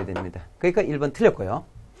른지가 돼야 됩니다. 그러니까 1번 틀렸고요.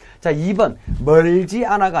 자, 2번 멀지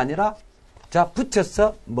않아가 아니라 자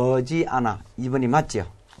붙여서 머지 않아. 2번이 맞죠.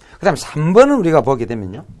 그 다음에 3번은 우리가 보게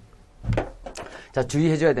되면요. 자,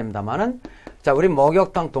 주의해 줘야 됩니다만은 자, 우리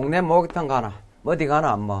목욕탕 동네 목욕탕 가나 어디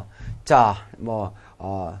가나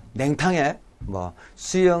냉탕에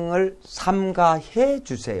수영을 삼가해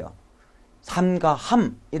주세요.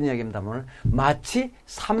 삼가함 이런 얘기입니다만 마치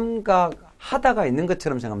삼가하다가 있는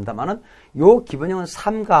것처럼 생각합니다만은 요 기본형은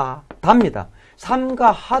삼가답니다.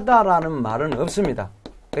 삼가하다라는 말은 없습니다.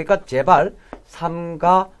 그러니까 제발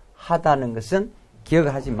삼가하다는 것은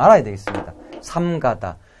기억을 하지 말아야 되겠습니다.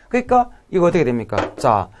 삼가다. 그러니까 이거 어떻게 됩니까?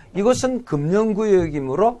 자, 이것은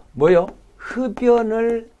금연구역이므로 뭐요?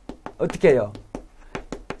 흡연을 어떻게 해요?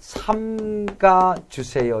 삼가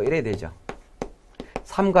주세요. 이래야 되죠.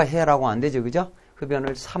 삼가해라고 안 되죠. 그죠?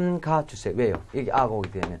 흡연을 삼가 주세요. 왜요? 여기 아가 오게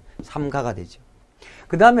되면 삼가가 되죠.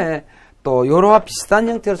 그 다음에 또 요러와 비슷한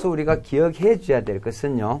형태로서 우리가 기억해 줘야 될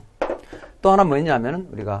것은요. 또 하나 뭐냐면은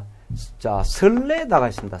우리가 자, 설레다가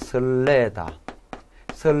있습니다.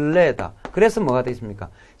 설레다. 그래서 뭐가 되겠습니까?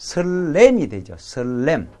 설렘이 되죠.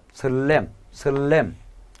 설렘.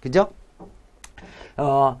 그죠?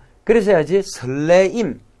 그래서 해야지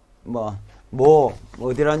설레임.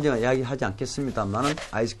 어디라는지 이야기하지 않겠습니다만은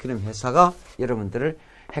아이스크림 회사가 여러분들을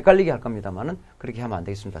헷갈리게 할 겁니다만은 그렇게 하면 안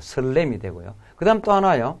되겠습니다. 설렘이 되고요. 그 다음 또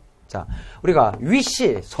하나요. 자, 우리가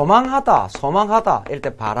위시, 소망하다 이럴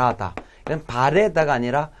때 바라다. 이건 바래다가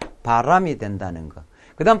아니라 바람이 된다는 거.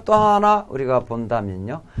 그 다음 또 하나 우리가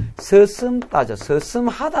본다면요. 서슴따죠.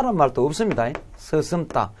 서슴하다란 말도 없습니다.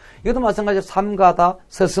 서슴따. 이것도 마찬가지로 삼가다,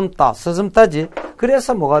 서슴따지.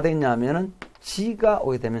 그래서 뭐가 되냐면은 지가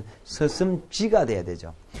오게 되면 서슴지가 돼야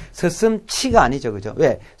되죠. 서슴치가 아니죠. 그죠?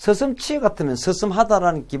 왜? 서슴치 같으면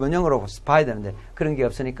서슴하다라는 기본형으로 봐야 되는데 그런 게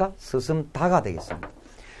없으니까 서슴다가 되겠습니다.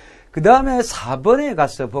 그 다음에 4번에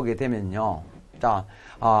가서 보게 되면요. 자,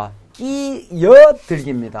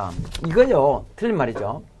 끼어들기입니다. 이거요, 틀린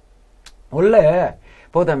말이죠. 원래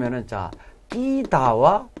보다면은, 자,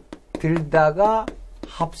 끼다와 들다가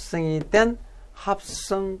합성이 된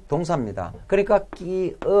합성 동사입니다. 그러니까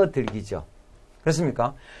끼어들기죠.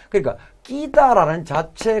 그렇습니까? 그러니까 끼다라는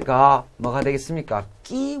자체가 뭐가 되겠습니까?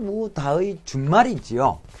 끼우다의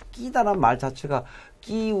준말이지요. 끼다라는 말 자체가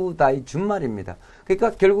끼우다의 준말입니다.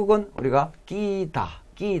 그러니까 결국은 우리가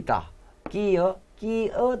끼어들다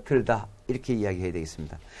이렇게 이야기해야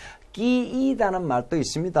되겠습니다. 끼이다는 말도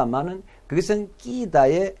있습니다만은 그것은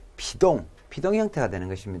끼다의 피동 형태가 되는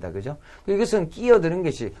것입니다. 그죠? 이것은 끼어드는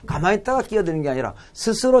것이 가만히 있다가 끼어드는 게 아니라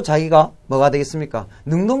스스로 자기가 뭐가 되겠습니까?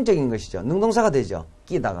 능동적인 것이죠. 능동사가 되죠.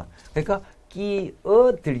 끼다가. 그러니까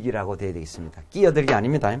끼어들기라고 돼야 되겠습니다. 끼어들기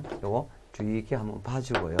아닙니다. 요거 주의 있게 한번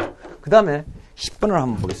봐주고요. 그 다음에 10번을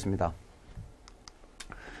한번 보겠습니다.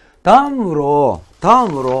 다음으로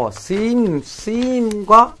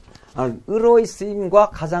쓰임과 의로의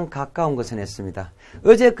쓰임과 가장 가까운 것은 했습니다.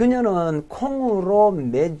 어제 그녀는 콩으로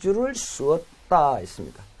메주를 쑤었다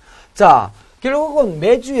했습니다. 자, 결국은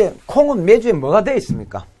콩은 메주에 뭐가 되어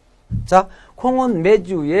있습니까? 자, 콩은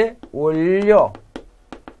메주의 원료,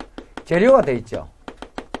 재료가 되어 있죠.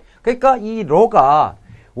 그러니까 이 로가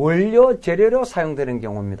원료, 재료로 사용되는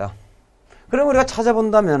경우입니다. 그럼 우리가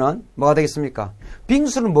찾아본다면은 뭐가 되겠습니까?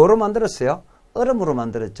 빙수를 뭐로 만들었어요? 얼음으로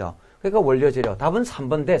만들었죠. 그러니까 원료, 재료. 답은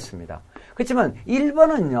 3번 됐습니다. 그렇지만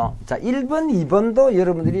 1번은요. 자, 1번, 2번도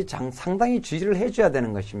여러분들이 상당히 주의를 해줘야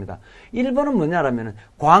되는 것입니다. 1번은 뭐냐라면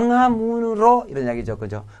광화문으로 이런 이야기죠.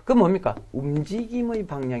 그죠? 그건 뭡니까? 움직임의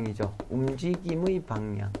방향이죠. 움직임의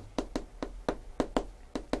방향.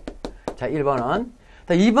 자, 1번은.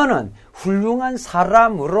 자, 2번은 훌륭한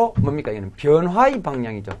사람으로 뭡니까? 이거는 변화의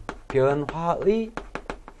방향이죠. 변화의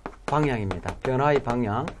방향입니다. 변화의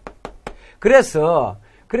방향. 그래서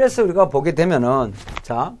우리가 보게 되면은,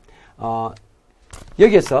 자,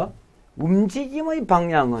 여기에서 움직임의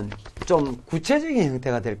방향은 좀 구체적인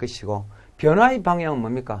형태가 될 것이고, 변화의 방향은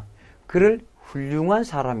뭡니까? 그를 훌륭한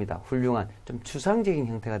사람이다. 훌륭한. 좀 추상적인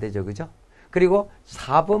형태가 되죠. 그죠? 그리고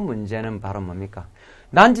 4번 문제는 바로 뭡니까?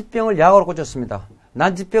 난치병을 약으로 고쳤습니다.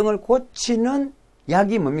 난치병을 고치는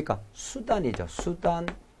약이 뭡니까? 수단이죠. 수단,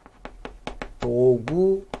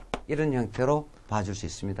 도구, 이런 형태로 봐줄 수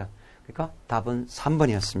있습니다. 그러니까 답은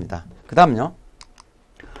 3번이었습니다. 그 다음요.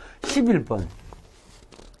 11번.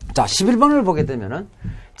 자, 11번을 보게 되면은,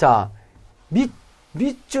 자,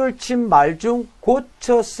 밑줄 친 말 중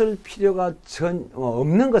고쳤을 필요가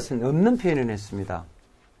없는 것은 없는 표현을 했습니다.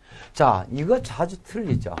 자, 이거 자주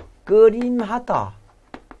틀리죠. 끄림하다.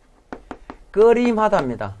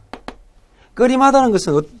 끄림하다입니다. 끄림하다는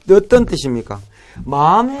것은 어떤 뜻입니까?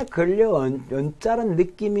 마음에 걸려 언짢은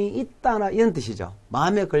느낌이 있다나 이런 뜻이죠.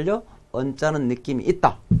 마음에 걸려 언짢은 느낌이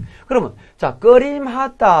있다. 그러면 자,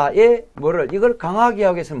 끄림하다에 이걸 강하게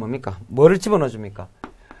하기 위해서는 뭡니까? 뭐를 집어넣어 줍니까?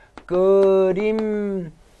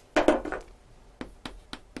 끄림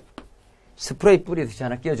스프레이 뿌리듯이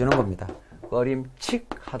하나 끼워주는 겁니다.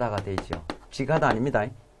 끄림칙하다가 되죠. 칙하다 아닙니다.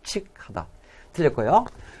 칙하다. 틀렸고요.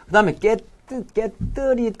 그 다음에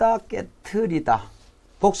깨뜨리다, 깨트리다.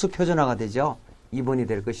 복수 표준화가 되죠. 2번이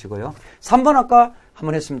될 것이고요. 3번 아까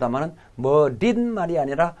한번 했습니다만은 머릿말이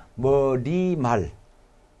아니라 머리말.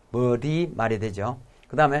 머리말이 되죠.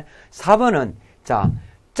 그 다음에 4번은 자,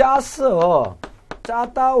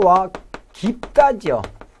 짜다와 깊다죠.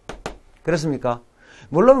 그렇습니까?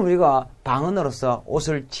 물론 우리가 방언으로서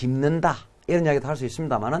옷을 집는다 이런 이야기도 할 수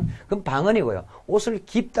있습니다만은 그건 방언이고요. 옷을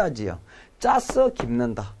깊다지요. 짜서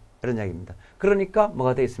깊는다 이런 이야기입니다. 그러니까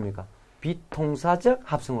뭐가 되어 있습니까? 비동사적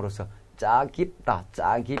합성으로서 짜깁다,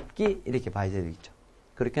 짜깁기 이렇게 봐야 되겠죠.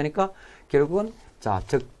 그렇게 하니까 결국은 자,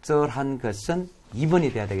 적절한 것은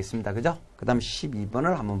 2번이 돼야 되겠습니다. 그죠? 그 다음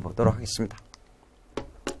 12번을 한번 보도록 하겠습니다.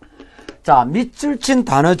 자, 밑줄 친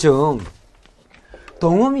단어 중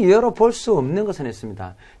동음이어로 볼 수 없는 것은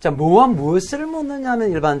했습니다. 자, 뭐와 무엇을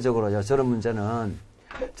묻느냐면 일반적으로요. 저런 문제는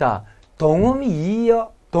자,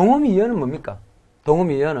 동음이어는 뭡니까?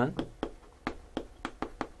 동음이어는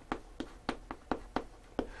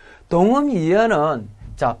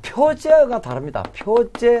자, 표제어가 다릅니다.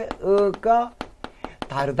 표제어가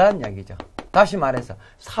다르다는 이야기죠. 다시 말해서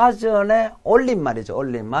사전에 올린 말이죠.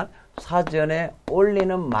 올린 말. 사전에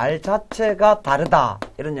올리는 말 자체가 다르다.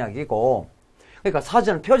 이런 이야기고. 그러니까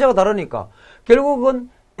사전 표제가 다르니까 결국은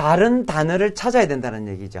다른 단어를 찾아야 된다는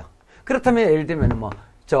얘기죠. 그렇다면 예를 들면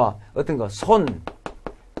어떤 거 손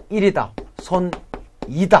 1이다. 손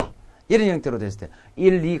 2다. 이런 형태로 됐을 때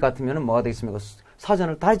 1, 2 같으면 뭐가 되겠습니까?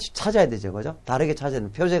 사전을 다시 찾아야 되죠. 그죠? 다르게 찾아야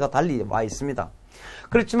되는 표제가 달리 와 있습니다.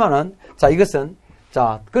 그렇지만은 자, 이것은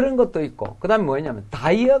자, 그런 것도 있고 그다음에 뭐냐면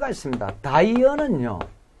다이어가 있습니다. 다이어는요.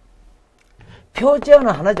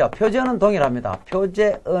 표제어는 하나죠. 표제어는 동일합니다.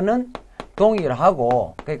 표제어는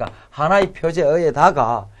동일하고 그러니까 하나의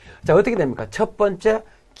표제어에다가 자, 어떻게 됩니까? 첫 번째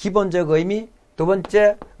기본적 의미, 두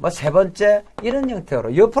번째 세 번째 이런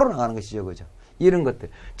형태로 옆으로 나가는 것이죠. 그죠? 이런 것들.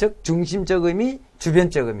 즉 중심적 의미,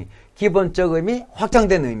 주변적 의미, 기본적 의미,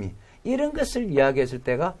 확장된 의미 이런 것을 이야기했을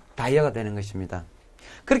때가 다이어가 되는 것입니다.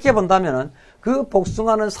 그렇게 본다면은 그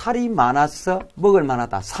복숭아는 살이 많아서 먹을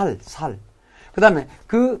만하다. 살. 그 다음에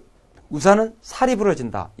그 우산은 살이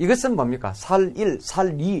부러진다. 이것은 뭡니까? 살 1,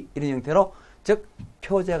 살 2 이런 형태로 즉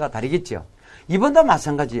표제가 다르겠지요. 이번도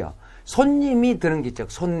마찬가지요. 손님이 드는 게 즉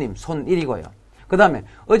손님, 손 1이고요. 그 다음에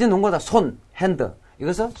어제 논 거다 손, 핸드.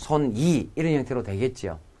 이것은 손 2 이런 형태로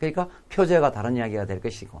되겠지요. 그러니까 표제가 다른 이야기가 될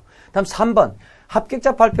것이고. 다음 3번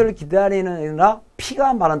합격자 발표를 기다리느라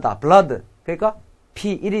피가 마른다. blood. 그러니까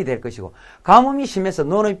P1이 될 것이고. 가뭄이 심해서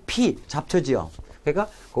너는 피 잡초지요. 그러니까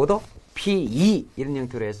그것도 P2 이런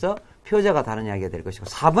형태로 해서 표제가 다른 이야기가 될 것이고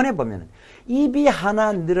 4번에 보면은 입이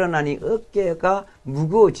하나 늘어나니 어깨가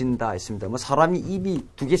무거워진다 했습니다. 뭐 사람이 입이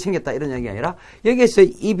 2개 생겼다 이런 이야기가 아니라 여기에서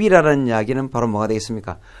입이라는 이야기는 바로 뭐가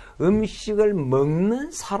되겠습니까? 음식을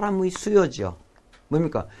먹는 사람의 수요죠.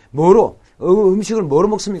 뭡니까? 음식을 뭐로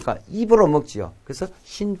먹습니까? 입으로 먹지요. 그래서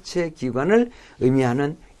신체 기관을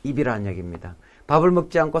의미하는 입이라는 이야기입니다. 밥을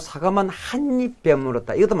먹지 않고 사과만 한 입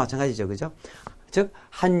베물었다. 이것도 마찬가지죠. 그죠? 즉,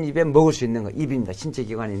 한 입에 먹을 수 있는 거, 입입니다. 신체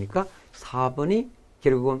기관이니까 4번이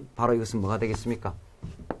결국은 바로 이것은 뭐가 되겠습니까?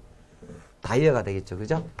 다이어가 되겠죠.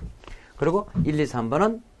 그죠? 그리고 1, 2,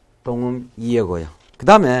 3번은 동음 이어고요. 그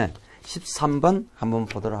다음에 13번 한번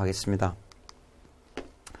보도록 하겠습니다.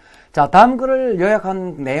 자, 다음 글을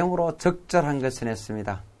요약한 내용으로 적절한 것은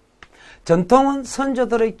했습니다. 전통은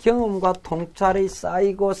선조들의 경험과 통찰이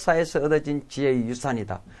쌓이고 쌓여서 얻어진 지혜의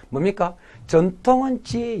유산이다. 뭡니까? 전통은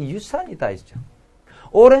지혜의 유산이다 했죠.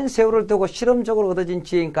 오랜 세월을 두고 실험적으로 얻어진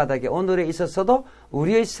지혜인 까닭에 오늘에 있어서도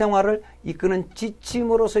우리의 생활을 이끄는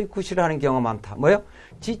지침으로서의 구실을 하는 경우가 많다. 뭐요?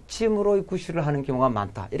 지침으로의 구실을 하는 경우가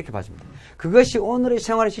많다. 이렇게 봐줍니다. 그것이 오늘의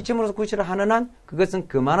생활의 지침으로서 구실을 하는 한 그것은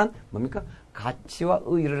그만한 뭡니까? 가치와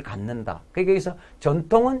의의를 갖는다. 그러니까 여기서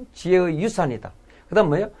전통은 지혜의 유산이다. 그 다음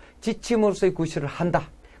뭐예요? 지침으로서의 구실을 한다.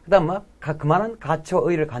 그 다음 뭐? 그만한 가치와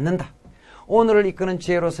의의를 갖는다. 오늘을 이끄는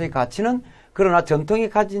지혜로서의 가치는 그러나 전통이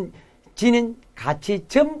지닌 가치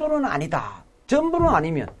전부는 아니다. 전부는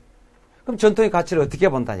아니면 그럼 전통의 가치를 어떻게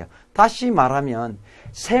본다냐? 다시 말하면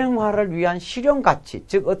생활을 위한 실용 가치,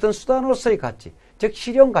 즉 어떤 수단으로서의 가치, 즉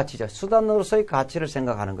실용 가치죠. 수단으로서의 가치를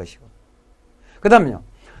생각하는 것이고. 그 다음에요.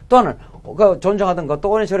 또는 존중하던 것, 또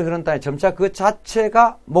오랜 세월이 흐른다에 점차 그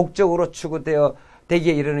자체가 목적으로 추구되어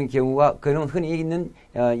되기에 이르는 경우가 그는 흔히 있는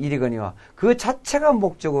일이거니와 그 자체가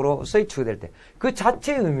목적으로서의 추구될 때 그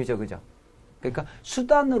자체의 의미죠. 그죠? 그러니까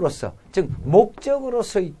수단으로서, 즉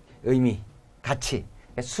목적으로서의 의미, 가치,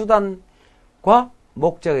 수단과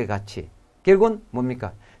목적의 가치. 결국은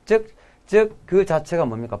뭡니까? 즉 그 자체가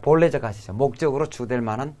뭡니까? 본래적 가치죠. 목적으로 추구될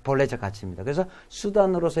만한 본래적 가치입니다. 그래서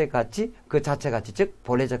수단으로서의 가치, 그 자체 가치, 즉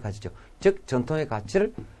본래적 가치죠. 즉 전통의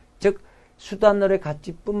가치를, 즉 수단으로의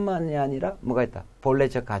가치뿐만이 아니라 뭐가 있다?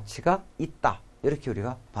 본래적 가치가 있다. 이렇게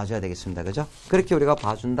우리가 봐줘야 되겠습니다. 그죠? 그렇게 우리가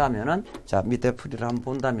봐준다면은, 자, 밑에 풀이를 한번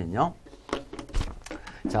본다면요.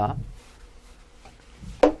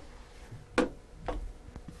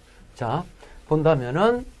 자,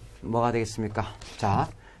 본다면은 뭐가 되겠습니까? 자,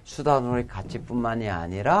 수단으로의 가치뿐만이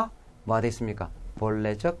아니라 뭐가 되겠습니까?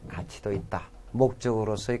 본래적 가치도 있다.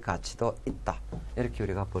 목적으로서의 가치도 있다. 이렇게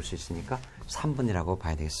우리가 볼 수 있으니까 3번이라고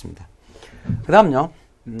봐야 되겠습니다. 그 다음요.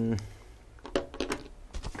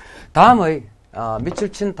 다음의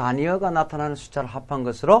밑줄 친 단위어가 나타나는 숫자를 합한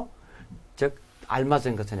것으로, 즉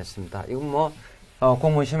알맞은 것을 했습니다. 이건 뭐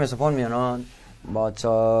공무원 시험에서 보면은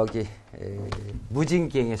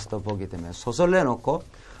무진기행에서도 보게 되면 소설 내놓고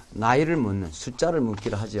나이를 묻는, 숫자를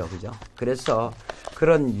묻기로 하죠. 그죠? 그래서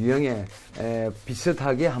그런 유형에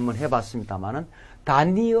비슷하게 한번 해봤습니다만은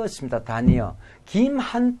단위어였습니다. 단위어.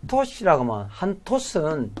 김한토씨라고 하면,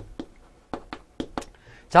 한토스는,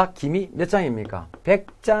 자, 김이 몇 장입니까?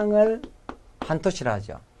 100장을 한토씨라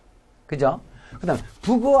하죠. 그죠? 그 다음,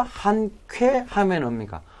 북어 한쾌 하면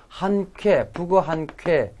뭡니까? 한쾌, 북어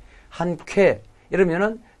한쾌, 한쾌.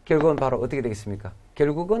 이러면은 결국은 바로 어떻게 되겠습니까?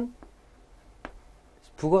 결국은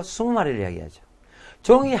북어 20마리를 이야기하죠.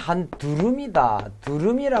 종이 한 두름이다.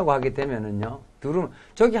 두름이라고 하게 되면은요.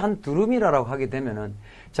 저기 한 두름이라고 하게 되면은,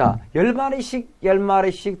 자,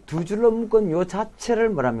 10마리씩 두 줄로 묶은 요 자체를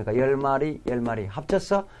뭐랍니까? 10마리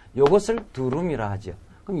합쳐서 요것을 두름이라 하죠.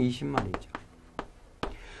 그럼 20마리죠.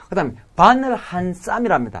 그 다음에 바늘 한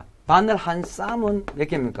쌈이랍니다. 바늘 한 쌈은 몇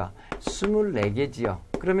개입니까? 24개지요.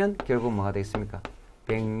 그러면 결국 뭐가 되겠습니까?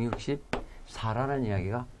 164라는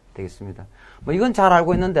이야기가 되겠습니다. 뭐 이건 잘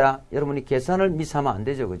알고 있는데 여러분이 계산을 미스하면 안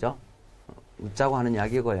되죠. 그죠? 웃자고 하는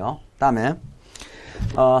이야기고요. 다음에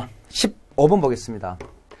 15번 보겠습니다.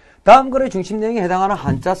 다음 글의 중심 내용에 해당하는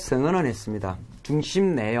한자 성언은 했습니다.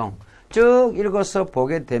 중심 내용 쭉 읽어서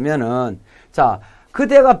보게 되면은, 자,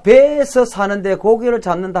 그대가 배에서 사는데 고기를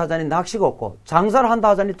잡는다 하자니 낚시가 없고, 장사를 한다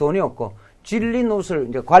하자니 돈이 없고, 관리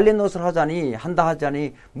노릇을 한다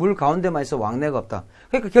하자니 물 가운데만 있어 왕래가 없다.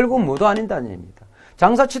 그러니까 결국은 뭐도 아닌다는 얘기입니다.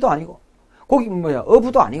 장사치도 아니고,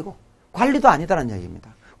 어부도 아니고, 관리도 아니다라는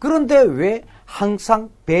얘기입니다. 그런데 왜 항상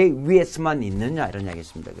배 위에서만 있느냐, 이런 얘기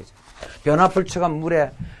있습니다. 그죠? 변화불측한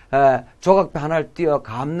물에 조각배 하나를 띄어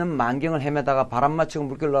감는 만경을 헤매다가 바람 맞추고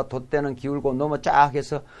물결로 돛대는 기울고 넘어 쫙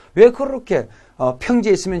해서 왜 그렇게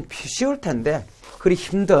평지에 있으면 쉬울 텐데 그리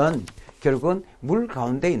힘든 결국은 물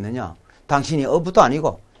가운데 있느냐. 당신이 어부도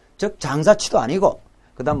아니고, 즉 장사치도 아니고,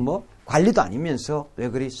 그 다음 관리도 아니면서 왜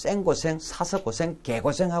그리 생고생, 사서고생,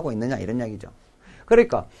 개고생하고 있느냐 이런 이야기죠.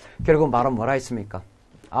 그러니까 결국 말은 뭐라 했습니까?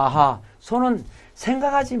 아하, 손은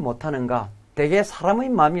생각하지 못하는가? 대개 사람의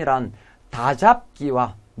마음이란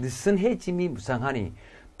다잡기와 느슨해짐이 무상하니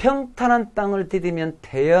평탄한 땅을 디디면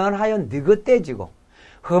태연하여 느긋대지고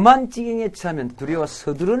험한 지경에 처하면 두려워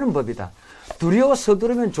서두르는 법이다. 두려워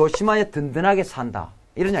서두르면 조심하여 든든하게 산다.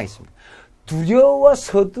 이런 이야기 있습니다. 두려워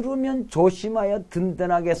서두르면 조심하여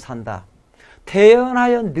든든하게 산다.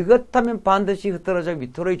 태연하여 느긋하면 반드시 흩어져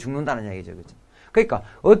위토로에 죽는다는 이야기죠. 그죠? 그러니까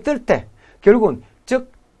어떨 때 결국은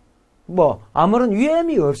즉 아무런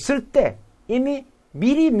위험이 없을 때 이미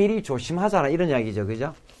미리 조심하잖아 이런 이야기죠.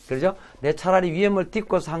 그죠? 그렇죠? 내 차라리 위험을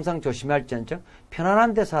딛고서 항상 조심할지언정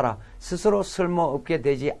편안한 데 살아 스스로 쓸모없게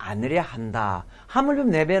되지 않으려 한다. 하물며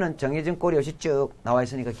내 배는 정해진 꼴이 없이 쭉 나와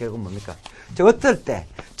있으니까 결국 뭡니까? 즉 어떨 때,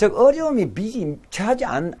 즉 어려움이 처하지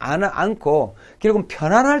않고 결국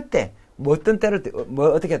편안할 때 어떤 때를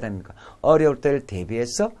어떻게 해야 됩니까? 어려울 때를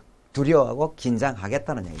대비해서 두려워하고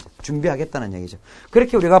긴장하겠다는 얘기죠. 준비하겠다는 얘기죠.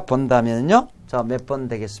 그렇게 우리가 본다면요. 자, 몇 번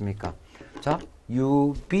되겠습니까? 자,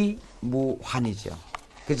 유비무환이죠.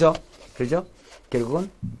 그죠? 그죠?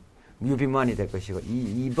 결국은 유비무환이 될 것이고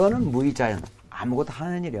 2번은 무의자연. 아무것도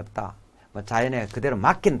하는 일이 없다. 자연에 그대로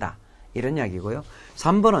맡긴다. 이런 이야기고요.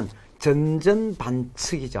 3번은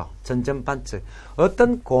전전반측이죠. 전전반측.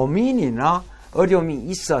 어떤 고민이나 어려움이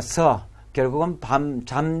있어서 결국은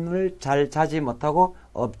잠을 잘 자지 못하고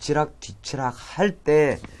엎치락 뒤치락 할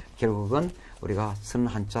때 결국은 우리가 쓴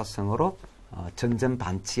한자성어로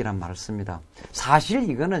전전반측이란 말을 씁니다. 사실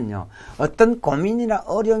이거는요, 어떤 고민이나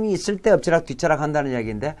어려움이 있을 때 엎치락 뒤치락 한다는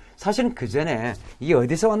이야기인데, 사실은 그 전에 이게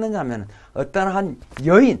어디서 왔느냐면, 어떤 한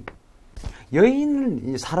여인을,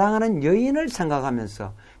 사랑하는 여인을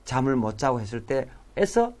생각하면서 잠을 못 자고 했을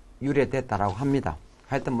때에서 유래됐다라고 합니다.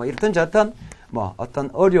 하여튼 이렇든 저든 어떤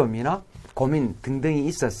어려움이나 고민 등등이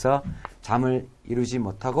있어서 잠을 이루지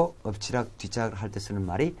못하고 엎치락 뒤치락을 할 때 쓰는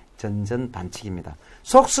말이 전전반측입니다.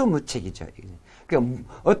 속수무책이죠. 그러니까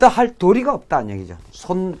어떠할 도리가 없다는 얘기죠.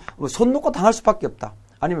 손 놓고 당할 수밖에 없다.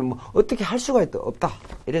 아니면 어떻게 할 수가 없다.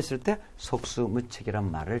 이랬을 때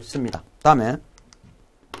속수무책이란 말을 씁니다. 다음에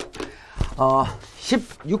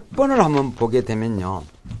 16번을 한번 보게 되면요.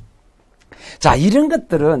 자, 이런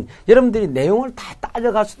것들은 여러분들이 내용을 다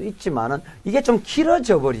따져갈 수도 있지만은 이게 좀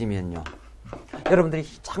길어져 버리면요. 여러분들이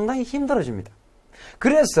상당히 힘들어집니다.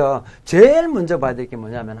 그래서 제일 먼저 봐야 될 게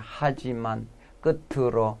뭐냐면 하지만,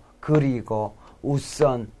 끝으로, 그리고,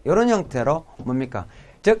 우선 이런 형태로 뭡니까?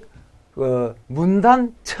 즉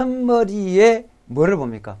문단 첫머리에 뭐를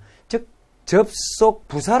봅니까? 즉 접속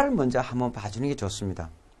부사를 먼저 한번 봐주는 게 좋습니다.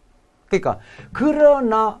 그러니까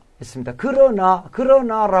그러나 있습니다.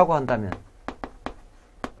 그러나라고 한다면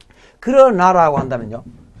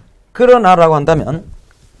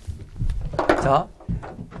자,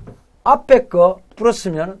 앞에 거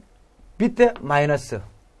플러스면 밑에 마이너스.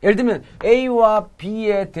 예를 들면 A와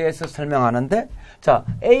B에 대해서 설명하는데, 자,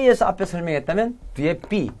 A에서 앞에 설명했다면 뒤에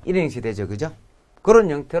B 이런 형식이 되죠. 그죠? 그런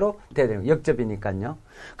형태로 돼야 돼요. 역접이니까요.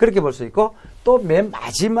 그렇게 볼 수 있고, 또 맨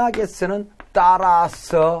마지막에서는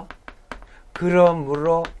따라서,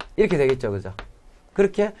 그러므로 이렇게 되겠죠. 그죠?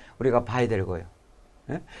 그렇게 우리가 봐야 되고요.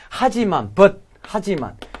 예? 하지만,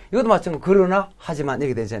 하지만. 이것도 마찬가지로 그러나, 하지만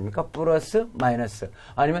이렇게 되지 않습니까? 플러스, 마이너스.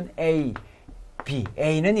 아니면 A, B.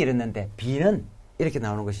 A는 이랬는데 B는 이렇게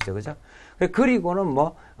나오는 것이죠. 그죠? 그리고는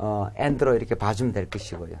and로 이렇게 봐주면 될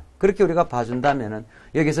것이고요. 그렇게 우리가 봐준다면은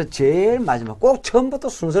여기서 제일 마지막, 꼭 처음부터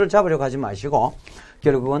순서를 잡으려고 하지 마시고,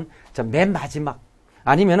 결국은 맨 마지막,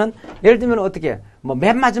 아니면은 예를 들면 어떻게,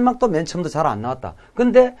 맨 마지막도 맨 처음도 잘 안 나왔다.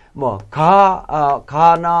 근데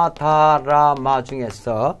가나, 다라, 마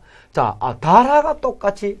중에서 다라가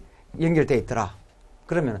똑같이 연결되어 있더라.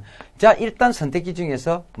 그러면 자, 일단 선택지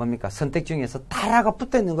중에서 뭡니까? 선택 중에서 다라가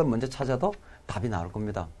붙어 있는 걸 먼저 찾아도 답이 나올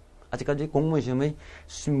겁니다. 아직까지 공무원 시험의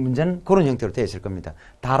문제는 그런 형태로 되어 있을 겁니다.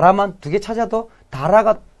 다라만 2개 찾아도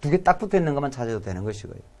다라가 2개 딱 붙어 있는 것만 찾아도 되는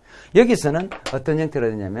것이고요. 여기서는 어떤 형태로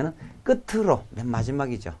되냐면은 끝으로, 맨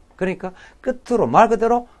마지막이죠. 그러니까 끝으로, 말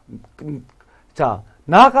그대로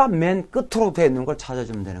나가 맨 끝으로 되어 있는 걸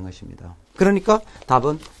찾아주면 되는 것입니다. 그러니까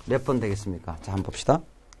답은 몇 번 되겠습니까? 자, 한번 봅시다.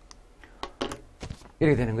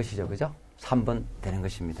 이렇게 되는 것이죠. 그죠? 3번 되는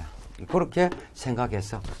것입니다. 그렇게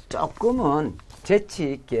생각해서 조금은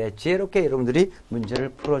재치 있게, 지혜롭게 여러분들이 문제를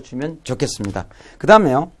풀어주면 좋겠습니다. 그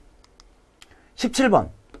다음에요. 17번.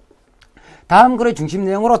 다음 글의 중심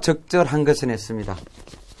내용으로 적절한 것은 했습니다.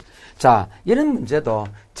 자, 이런 문제도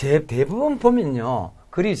대부분 보면요.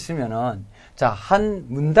 글이 있으면은, 한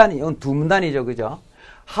문단이, 이건 2문단이죠. 그죠?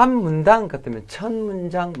 한 문단 같으면 첫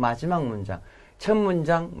문장, 마지막 문장. 첫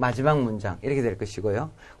문장, 마지막 문장 이렇게 될 것이고요.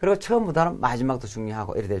 그리고 처음보다는 마지막도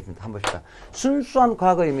중요하고 이렇게 됩니다. 한번 봅시다. 순수한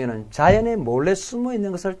과거 의미는 자연에 몰래 숨어 있는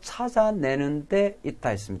것을 찾아내는 데 있다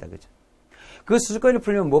했습니다. 그죠? 그 수수께끼를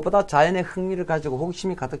풀려면 무엇보다 자연의 흥미를 가지고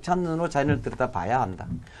호기심이 가득 찬 눈으로 자연을 들여다봐야 한다.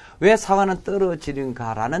 왜 사과는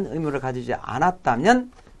떨어지는가라는 의무를 가지지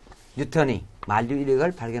않았다면 뉴턴이 만류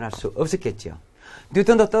이력을 발견할 수 없었겠지요.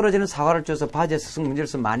 뉴턴도 떨어지는 사과를 주워서 바지에 쓱쓱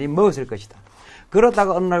문질러서 많이 먹었을 것이다.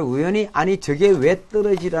 그러다가 어느 날 우연히 아니 저게 왜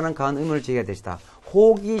떨어지라는 강한 의문을 제기할 것이다.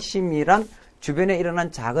 호기심이란 주변에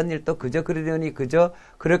일어난 작은 일도 그저 그러려니 그저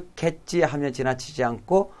그렇겠지 하며 지나치지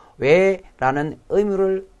않고 왜? 라는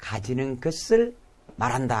의무를 가지는 것을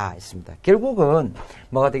말한다 했습니다. 결국은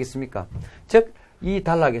뭐가 되겠습니까? 즉 이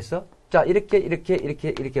단락에서 자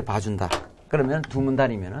이렇게 봐준다. 그러면 두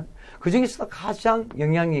문단이면은 그 중에서 가장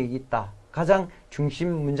영향력이 있다. 가장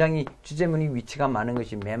중심 문장이 주제문이 위치가 많은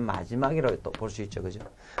것이 맨 마지막이라고 또 볼 수 있죠. 그죠?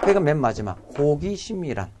 그러니까 맨 마지막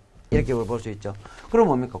호기심이란 이렇게 볼 수 있죠. 그럼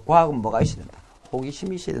뭡니까? 과학은 뭐가 있어야 된다.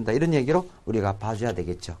 호기심이 있어야 된다. 이런 얘기로 우리가 봐줘야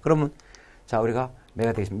되겠죠. 그러면 자 우리가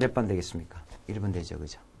몇 번 되겠습니까? 1번 되죠.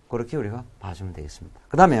 그죠? 그렇게 우리가 봐주면 되겠습니다.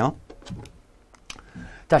 그 다음에요.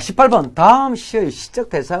 자 18번 다음 시의 시적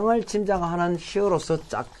대상을 짐작하는 시어로서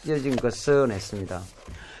짝져진 것은 했습니다.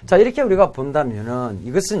 자 이렇게 우리가 본다면은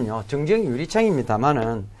이것은요 정지형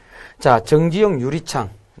유리창입니다만은 자 정지형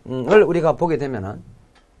유리창을 우리가 보게 되면은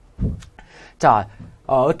자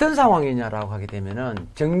어떤 상황이냐라고 하게 되면은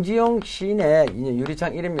정지용 시인의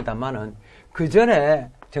유리창 이름입니다만은 그 전에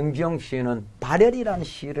정지용 시인은 발열이라는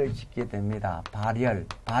시를 짓게 됩니다. 발열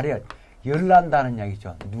열난다는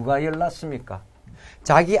이야기죠. 누가 열났습니까?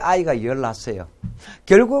 자기 아이가 열났어요.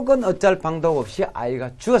 결국은 어쩔 방법 없이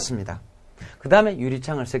아이가 죽었습니다. 그 다음에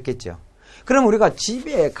유리창을 썼겠죠. 그럼 우리가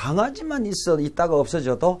집에 강아지만 있다가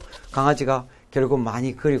없어져도 강아지가 결국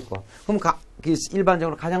많이 그립고 그럼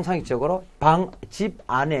일반적으로 가장 상식적으로 집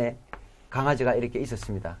안에 강아지가 이렇게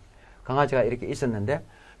있었습니다. 강아지가 이렇게 있었는데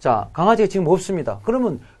자 강아지가 지금 없습니다.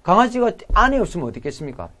 그러면 강아지가 안에 없으면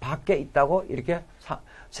어떻겠습니까? 밖에 있다고 이렇게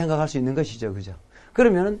생각할 수 있는 것이죠. 그죠?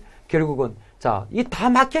 그러면은 결국은 자 이 다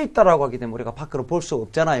막혀 있다라고 하게 되면 우리가 밖으로 볼 수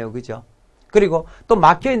없잖아요. 그죠? 그리고 또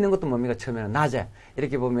막혀 있는 것도 뭡니까? 처음에는 낮에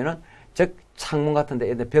이렇게 보면은 즉 창문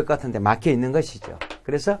같은데 벽 같은데 막혀 있는 것이죠.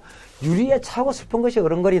 그래서 유리에 차고 슬픈 것이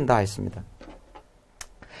어른거린다 했습니다.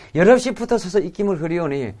 여럿이 붙어 서서 입김을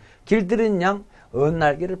흐리오니 길들인 양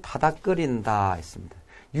언날개를 바닥거린다 했습니다.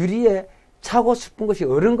 유리에 차고 슬픈 것이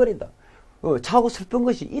어른거린다. 차고 슬픈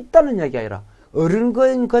것이 있다는 얘기 아니라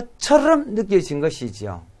어른거린 것처럼 느껴진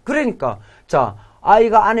것이지요. 그러니까 자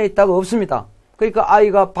아이가 안에 있다가 없습니다. 그러니까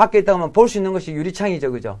아이가 밖에 있다가 볼 수 있는 것이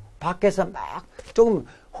유리창이죠. 그죠? 밖에서 막 조금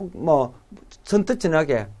선뜻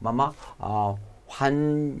지나게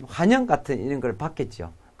환영 같은 이런 걸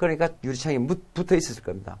봤겠죠. 그러니까 유리창에 붙어 있었을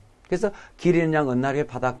겁니다. 그래서 길이는 양 언날에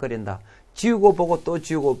바닥거린다. 지우고 보고 또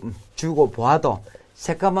지우고 보아도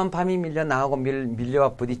새까만 밤이 밀려나가고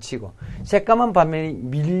밀려와 부딪히고 새까만 밤이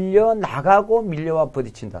밀려나가고 밀려와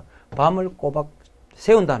부딪힌다. 밤을 꼬박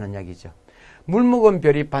세운다는 이야기죠. 물먹은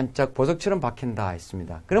별이 반짝 보석처럼 박힌다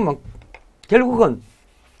했습니다. 그러면 결국은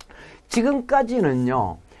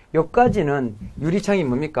지금까지는요. 여기까지는 유리창이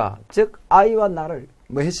뭡니까? 즉 아이와 나를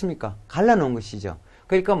뭐 했습니까? 갈라놓은 것이죠.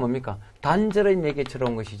 그러니까 뭡니까? 단절의 매개체로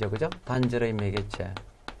온 것이죠. 그죠? 단절의 매개체.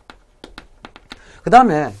 그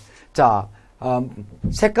다음에 자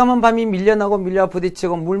새까만 밤이 밀려나고 밀려와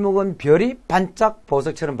부딪히고 물먹은 별이 반짝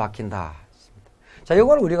보석처럼 박힌다. 자,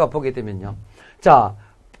 이걸 우리가 보게 되면요. 자,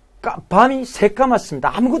 밤이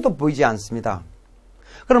새까맣습니다. 아무것도 보이지 않습니다.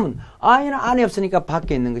 그러면 아이는 안에 없으니까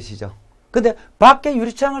밖에 있는 것이죠. 근데 밖에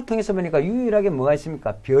유리창을 통해서 보니까 유일하게 뭐가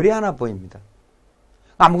있습니까? 별이 하나 보입니다.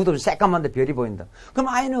 아무것도 없이 새까만데 별이 보인다. 그럼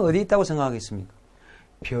아이는 어디 있다고 생각하겠습니까?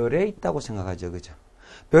 별에 있다고 생각하죠. 그죠?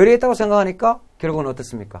 별에 있다고 생각하니까 결국은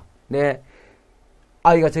어떻습니까?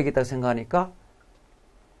 아이가 저기 있다고 생각하니까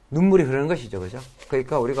눈물이 흐르는 것이죠. 그죠?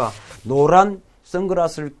 그러니까 우리가 노란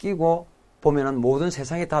선글라스를 끼고 보면은 모든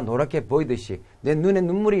세상이 다 노랗게 보이듯이 내 눈에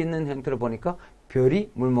눈물이 있는 형태를 보니까 별이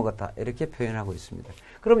물먹었다. 이렇게 표현하고 있습니다.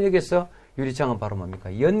 그럼 여기서 유리창은 바로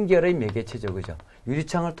뭡니까? 연결의 매개체죠. 그죠?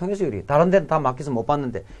 유리창을 통해서 다른 데는 다 막혀서 못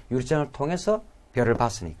봤는데 유리창을 통해서 별을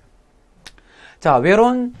봤으니까. 자,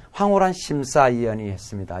 외로운 황홀한 심사위원이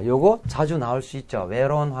했습니다. 요거 자주 나올 수 있죠.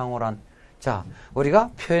 외로운 황홀한. 자, 우리가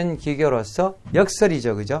표현 기교로서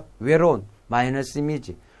역설이죠. 그죠? 외로운 마이너스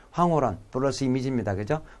이미지. 황홀한 플러스 이미지입니다.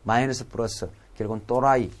 그죠? 마이너스 플러스 결국은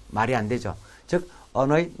또라이 말이 안 되죠. 즉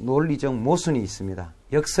언어의 논리적 모순이 있습니다.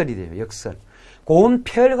 역설이 돼요. 역설. 고운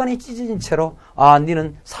폐혈관이 찢어진 채로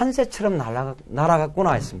니는 산새처럼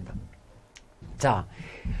날아갔구나 했습니다. 자,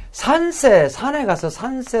 산에 가서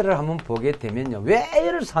산세를 한번 보게 되면요. 왜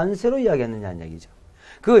얘를 산세로 이야기했느냐는 얘기죠.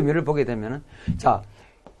 그 의미를 보게 되면은, 자,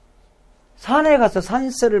 산에 가서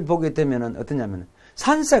산세를 보게 되면은 어떠냐면은,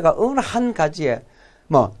 산세가 어느 한 가지에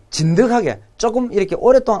진득하게 조금 이렇게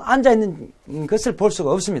오랫동안 앉아있는 것을 볼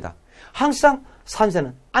수가 없습니다. 항상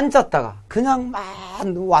산세는 앉았다가 그냥 막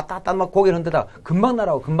왔다 갔다 막 고개를 흔들다가 금방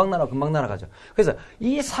날아가죠. 그래서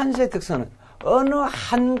이 산세의 특성은 어느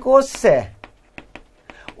한 곳에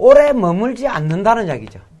오래 머물지 않는다는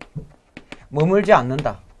이야기죠. 머물지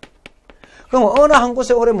않는다. 그럼 어느 한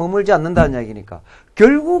곳에 오래 머물지 않는다는 이야기니까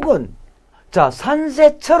결국은 자,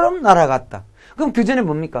 산세처럼 날아갔다. 그럼 그 전에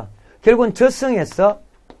뭡니까? 결국은 저승에서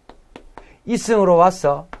이승으로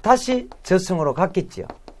와서 다시 저승으로 갔겠지요.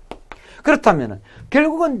 그렇다면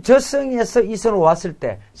결국은 저승에서 이승으로 왔을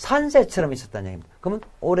때 산세처럼 있었다는 얘기입니다. 그러면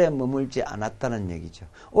오래 머물지 않았다는 얘기죠.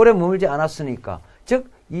 오래 머물지 않았으니까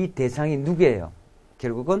즉 이 대상이 누구예요?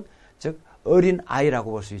 결국은 즉 어린 아이라고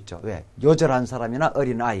볼 수 있죠. 왜? 요절한 사람이나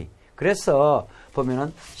어린 아이. 그래서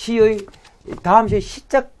보면은 시의 다음 시의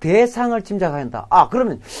시적 대상을 짐작한다. 아,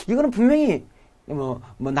 그러면 이거는 분명히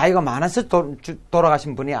나이가 많아서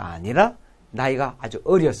돌아가신 분이 아니라 나이가 아주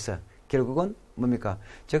어렸어. 결국은 뭡니까?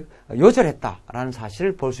 즉 요절했다라는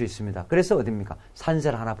사실을 볼 수 있습니다. 그래서 어딥니까?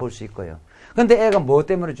 산세를 하나 볼 수 있고요. 그런데 애가 뭐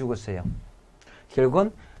때문에 죽었어요?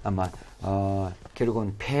 결국은 아마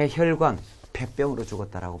결국은 폐혈관, 폐병으로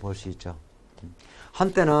죽었다라고 볼 수 있죠.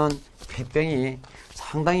 한때는 폐병이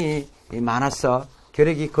상당히 많아서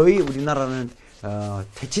결핵이 거의 우리나라는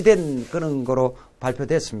퇴치된 그런 거로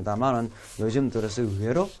발표됐습니다만은 요즘 들어서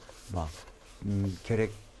의외로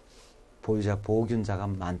결핵 보균자가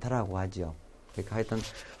많다라고 하죠. 그러니까 하여튼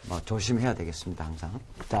조심해야 되겠습니다, 항상.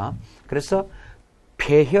 자, 그래서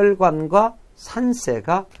폐혈관과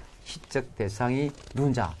산세가 시적 대상이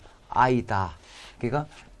누군자 아이다. 그러니까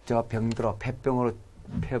저 병들어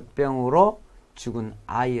폐병으로 죽은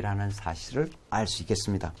아이라는 사실을 알 수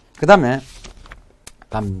있겠습니다. 그 다음에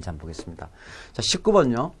다음 문제 한번 보겠습니다. 자,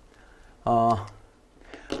 19번요.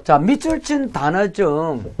 자, 밑줄 친 단어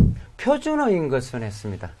중 표준어인 것은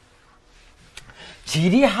했습니다.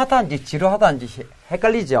 지리하다인지 지루하다인지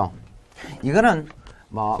헷갈리죠? 이거는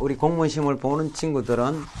우리 공무원 시험을 보는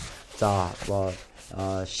친구들은 자,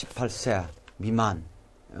 18세 미만은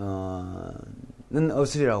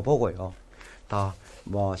어슬이라고 보고요. 다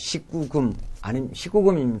 19금 아니면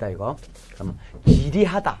 19금입니다, 이거. 그러면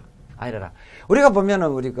지리하다 아니라 우리가 보면은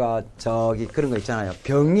우리가 그런 거 있잖아요.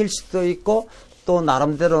 병일 수도 있고 또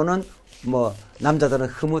나름대로는 남자들은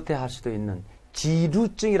흐뭇해 할 수도 있는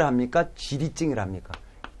지루증이라 합니까? 지리증이라 합니까?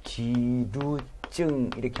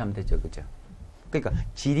 지루증 이렇게 하면 되죠. 그죠? 그러니까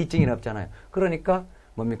지리증이라 없잖아요. 그러니까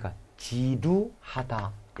뭡니까?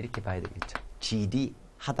 지루하다 이렇게 봐야 되겠죠.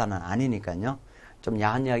 지리하다는 아니니까요. 좀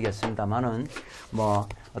야한 이야기였습니다만은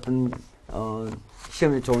어떤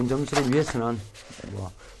시험에 좋은 점수를 위해서는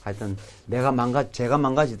하여튼 제가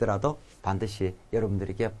망가지더라도 반드시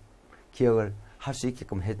여러분들에게 기억을 할 수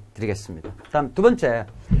있게끔 해드리겠습니다. 다음 두 번째,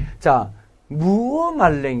 자,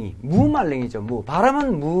 무말랭이죠.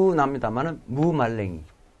 발음은 무 납니다만은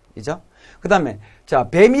무말랭이죠. 그 다음에 자,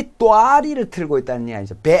 뱀이 또아리를 틀고 있다는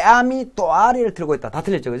이야기죠. 배암이 또아리를 틀고 있다. 다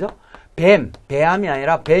틀렸죠, 그죠? 배암이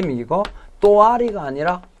아니라 뱀이고 또아리가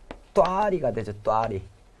아니라 또아리가 되죠. 또아리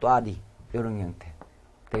이런 형태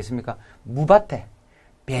되겠습니까? 무밭에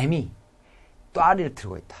뱀이 또아리를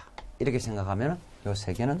틀고 있다. 이렇게 생각하면 이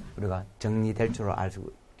세 개는 우리가 정리될 줄로 알 수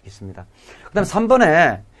있습니다. 그 다음에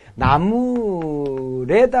 3번에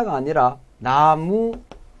나무레다가 아니라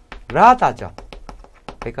나무라다죠.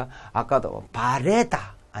 그러니까 아까도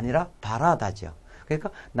바레다 아니라 바라다죠.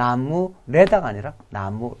 그러니까 나무레다가 아니라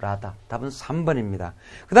나무라다. 답은 3번입니다.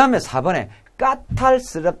 그 다음에 4번에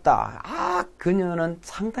까탈스럽다. 그녀는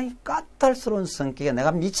상당히 까탈스러운 성격에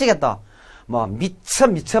내가 미치겠다.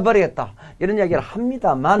 미쳐버리겠다. 이런 이야기를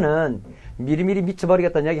합니다만은, 미리미리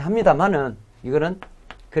미쳐버리겠다는 이야기 합니다만은, 이거는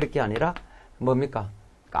그렇게 아니라, 뭡니까?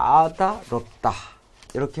 까다롭다.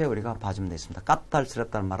 이렇게 우리가 봐주면 되겠습니다.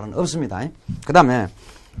 까탈스럽다는 말은 없습니다. 그 다음에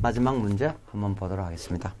마지막 문제 한번 보도록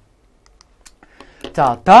하겠습니다.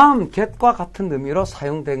 자, 다음 get과 같은 의미로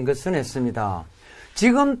사용된 것은 했습니다.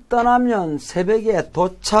 지금 떠나면 새벽에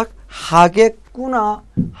도착하겠구나.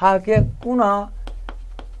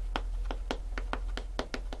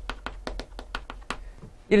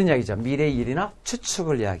 이런 이야기죠. 미래의 일이나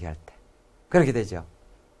추측을 이야기할 때. 그렇게 되죠.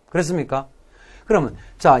 그렇습니까? 그러면,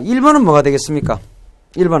 자, 1번은 뭐가 되겠습니까?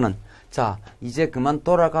 1번은, 자, 이제 그만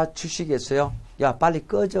돌아가 주시겠어요? 야, 빨리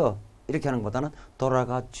꺼져. 이렇게 하는 것보다는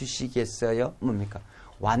돌아가 주시겠어요? 뭡니까?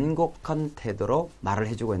 완곡한 태도로 말을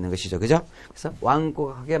해주고 있는 것이죠. 그죠? 그래서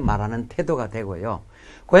완곡하게 말하는 태도가 되고요.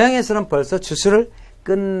 고양이에서는 벌써 주술을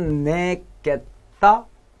끝내겠다,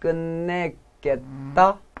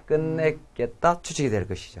 끝내겠다, 끝내겠다 추측이 될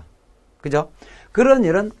것이죠. 그죠? 그런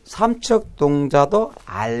일은 삼척 동자도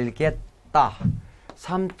알겠다.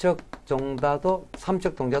 삼척 동자도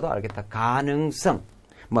알겠다. 가능성,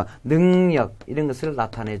 뭐 능력 이런 것을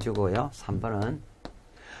나타내 주고요. 3번은.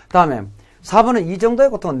 다음에 4번은 이 정도의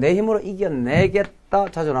고통은 내 힘으로 이겨내겠다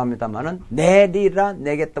자주 나옵니다만은 내리라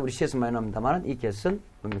내겠다 우리 시에서 많이 나옵니다만은 이 get은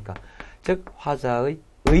뭡니까? 즉 화자의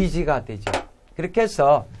의지가 되죠. 그렇게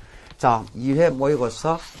해서 자 2회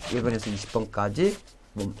모의고사 1번에서 20번까지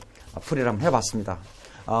풀이를 한번 해봤습니다.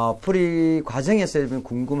 풀이 과정에서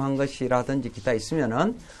궁금한 것이라든지 기타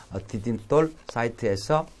있으면은 디딤돌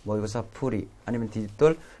사이트에서 모의고사 풀이 아니면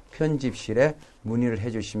디딤돌 편집실에 문의를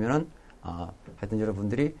해주시면은 하여튼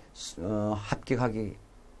여러분들이 합격하게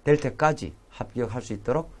될 때까지 합격할 수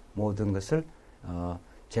있도록 모든 것을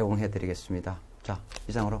제공해 드리겠습니다. 자,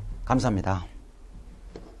 이상으로 감사합니다.